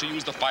forced to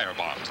use the fire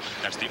bombs.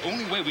 That's the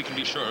only way we can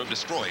be sure of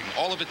destroying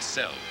all of its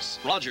cells.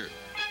 Roger.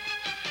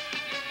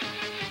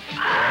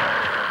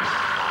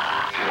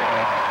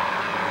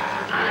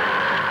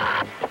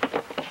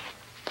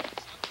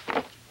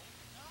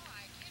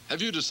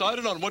 Have you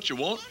decided on what you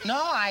want?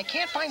 No, I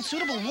can't find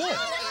suitable wood.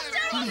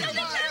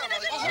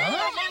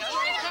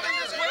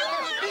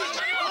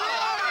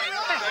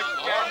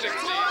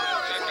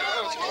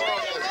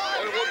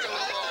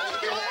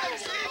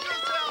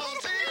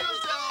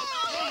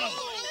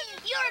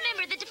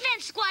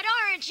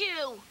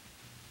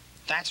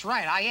 That's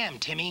right, I am,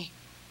 Timmy.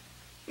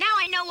 Now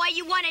I know why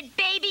you wanted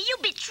baby. You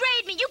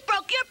betrayed me. You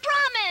broke your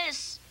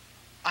promise.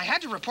 I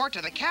had to report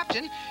to the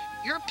captain.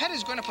 Your pet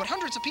is going to put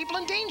hundreds of people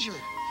in danger.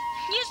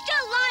 You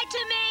still lied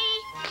to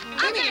me.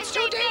 Timmy, it's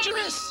too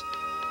dangerous.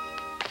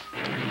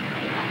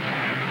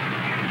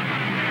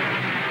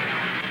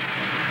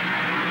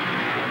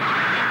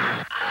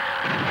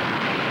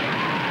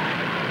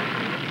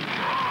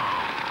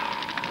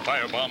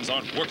 Firebombs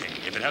aren't working.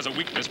 If it has a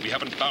weakness, we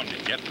haven't found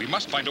it yet. We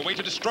must find a way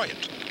to destroy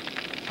it.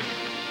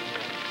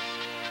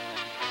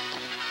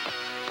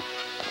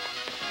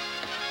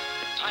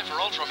 Time for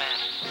Ultraman.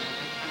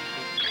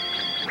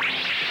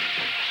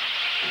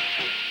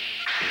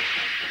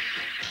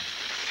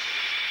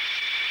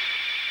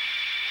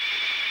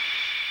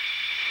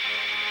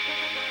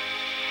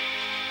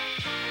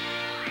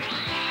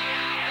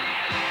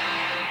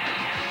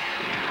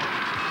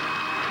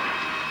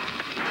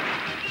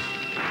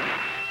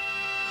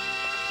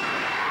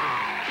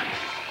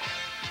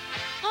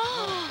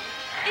 Oh,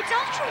 it's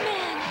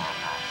Ultraman.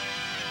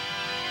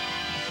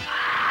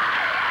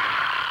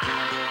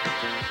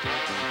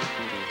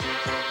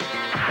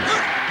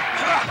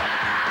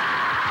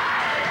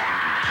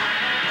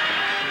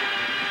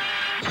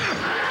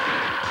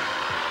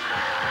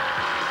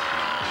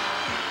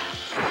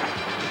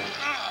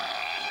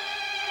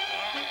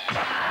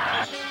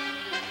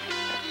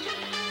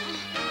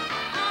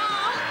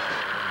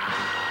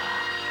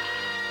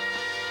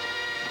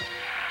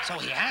 So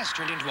he has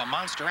turned into a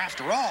monster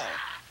after all.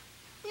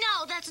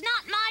 No, that's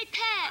not my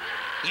pet.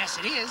 Yes,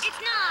 it is.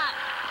 It's not.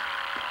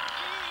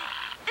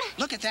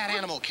 Look at that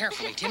animal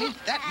carefully, Timmy.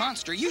 That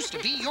monster used to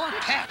be your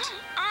pet.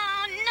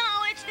 Oh,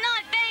 no, it's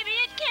not, baby.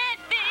 It can't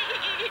be.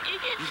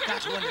 You've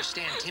got to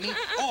understand, Timmy.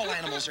 All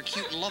animals are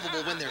cute and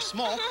lovable when they're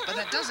small, but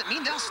that doesn't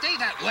mean they'll stay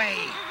that way.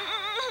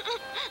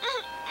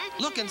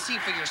 Look and see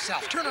for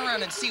yourself. Turn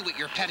around and see what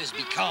your pet has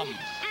become.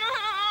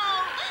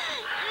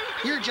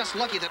 You're just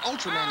lucky that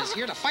Ultraman is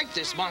here to fight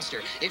this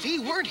monster. If he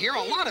weren't here,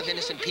 a lot of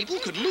innocent people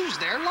could lose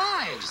their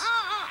lives.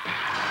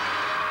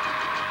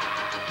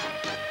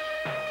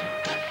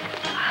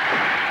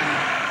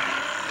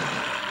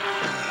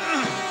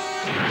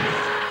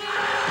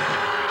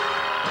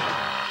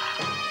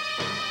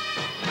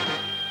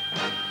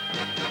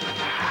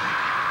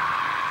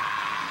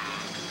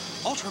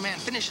 Ultraman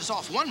finishes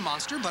off one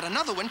monster, but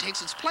another one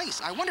takes its place.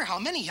 I wonder how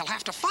many he'll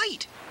have to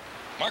fight.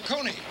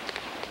 Marconi!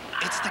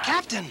 It's the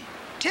captain.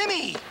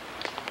 Timmy!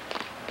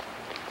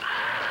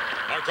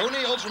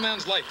 Marconi,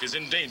 Ultraman's life is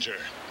in danger.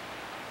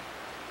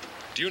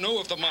 Do you know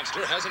if the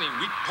monster has any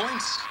weak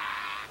points?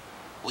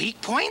 Weak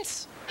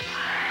points?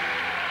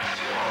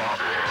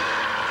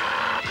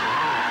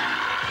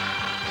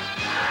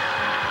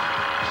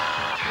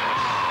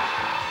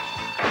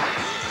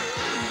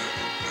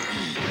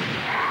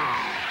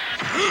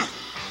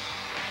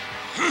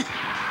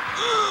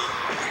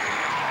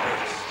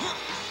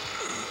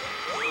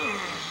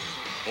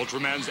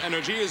 Ultraman's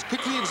energy is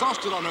quickly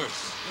exhausted on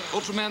Earth.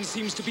 Ultraman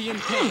seems to be in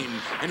pain,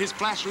 and his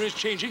flasher is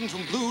changing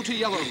from blue to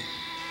yellow.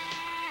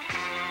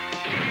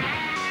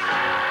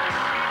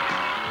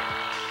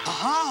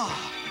 Aha!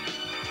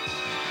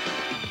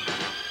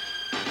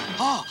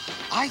 Oh,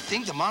 I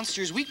think the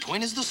monster's weak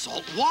point is the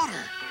salt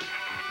water.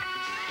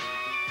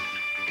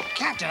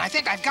 Captain, I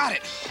think I've got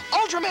it.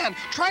 Ultraman,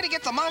 try to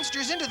get the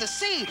monsters into the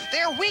sea.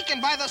 They're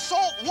weakened by the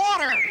salt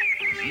water.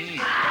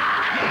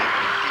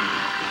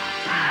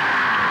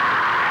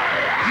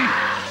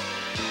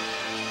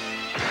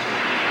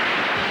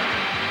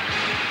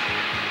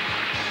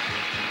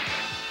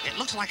 It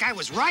looks like I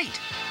was right.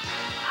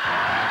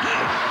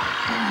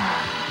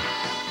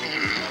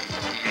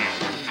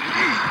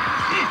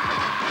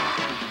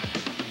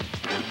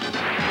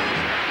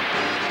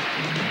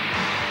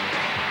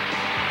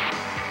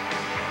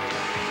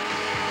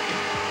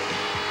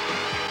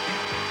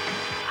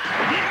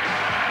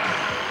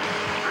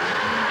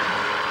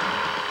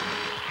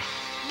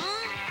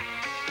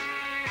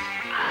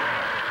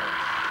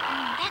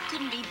 That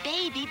couldn't be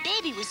Baby.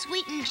 Baby was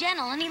sweet and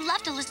gentle, and he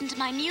loved to listen to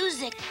my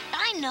music.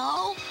 I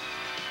know.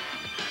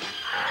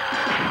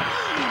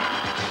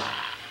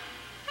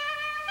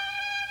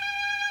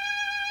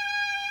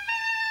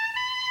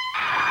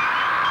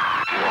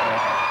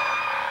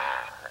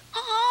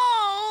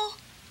 Oh.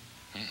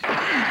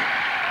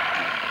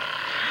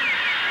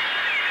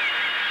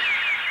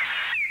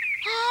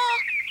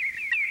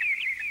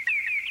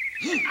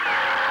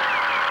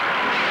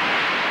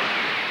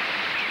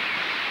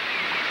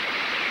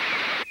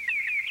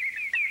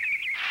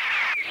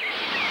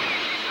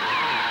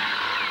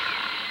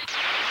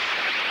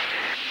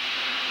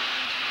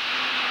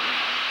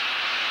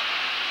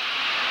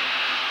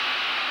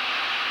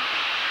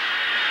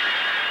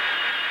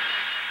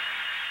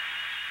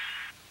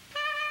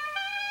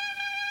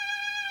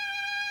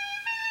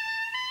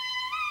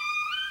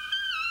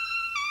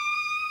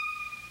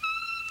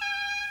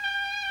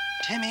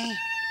 Timmy.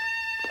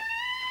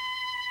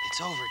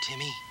 It's over,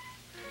 Timmy.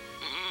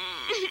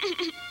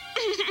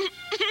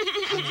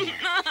 Come here.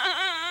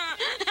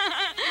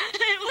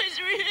 It was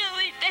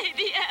really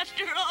Baby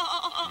after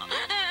all.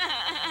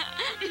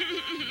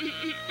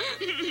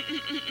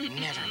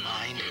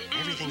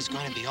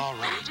 all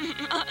right.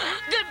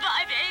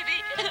 Goodbye,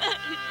 baby.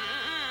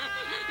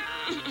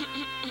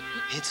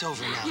 It's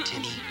over now,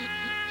 Timmy.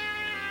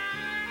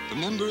 The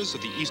members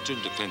of the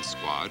Eastern Defense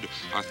Squad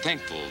are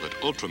thankful that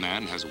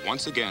Ultraman has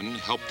once again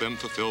helped them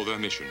fulfill their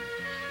mission.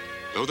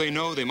 Though they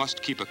know they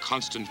must keep a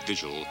constant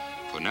vigil,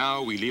 for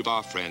now we leave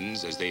our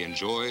friends as they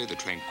enjoy the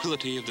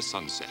tranquility of the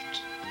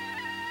sunset.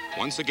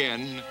 Once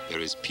again,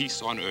 there is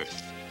peace on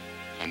Earth,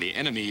 and the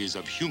enemies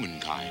of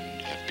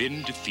humankind have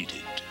been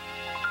defeated.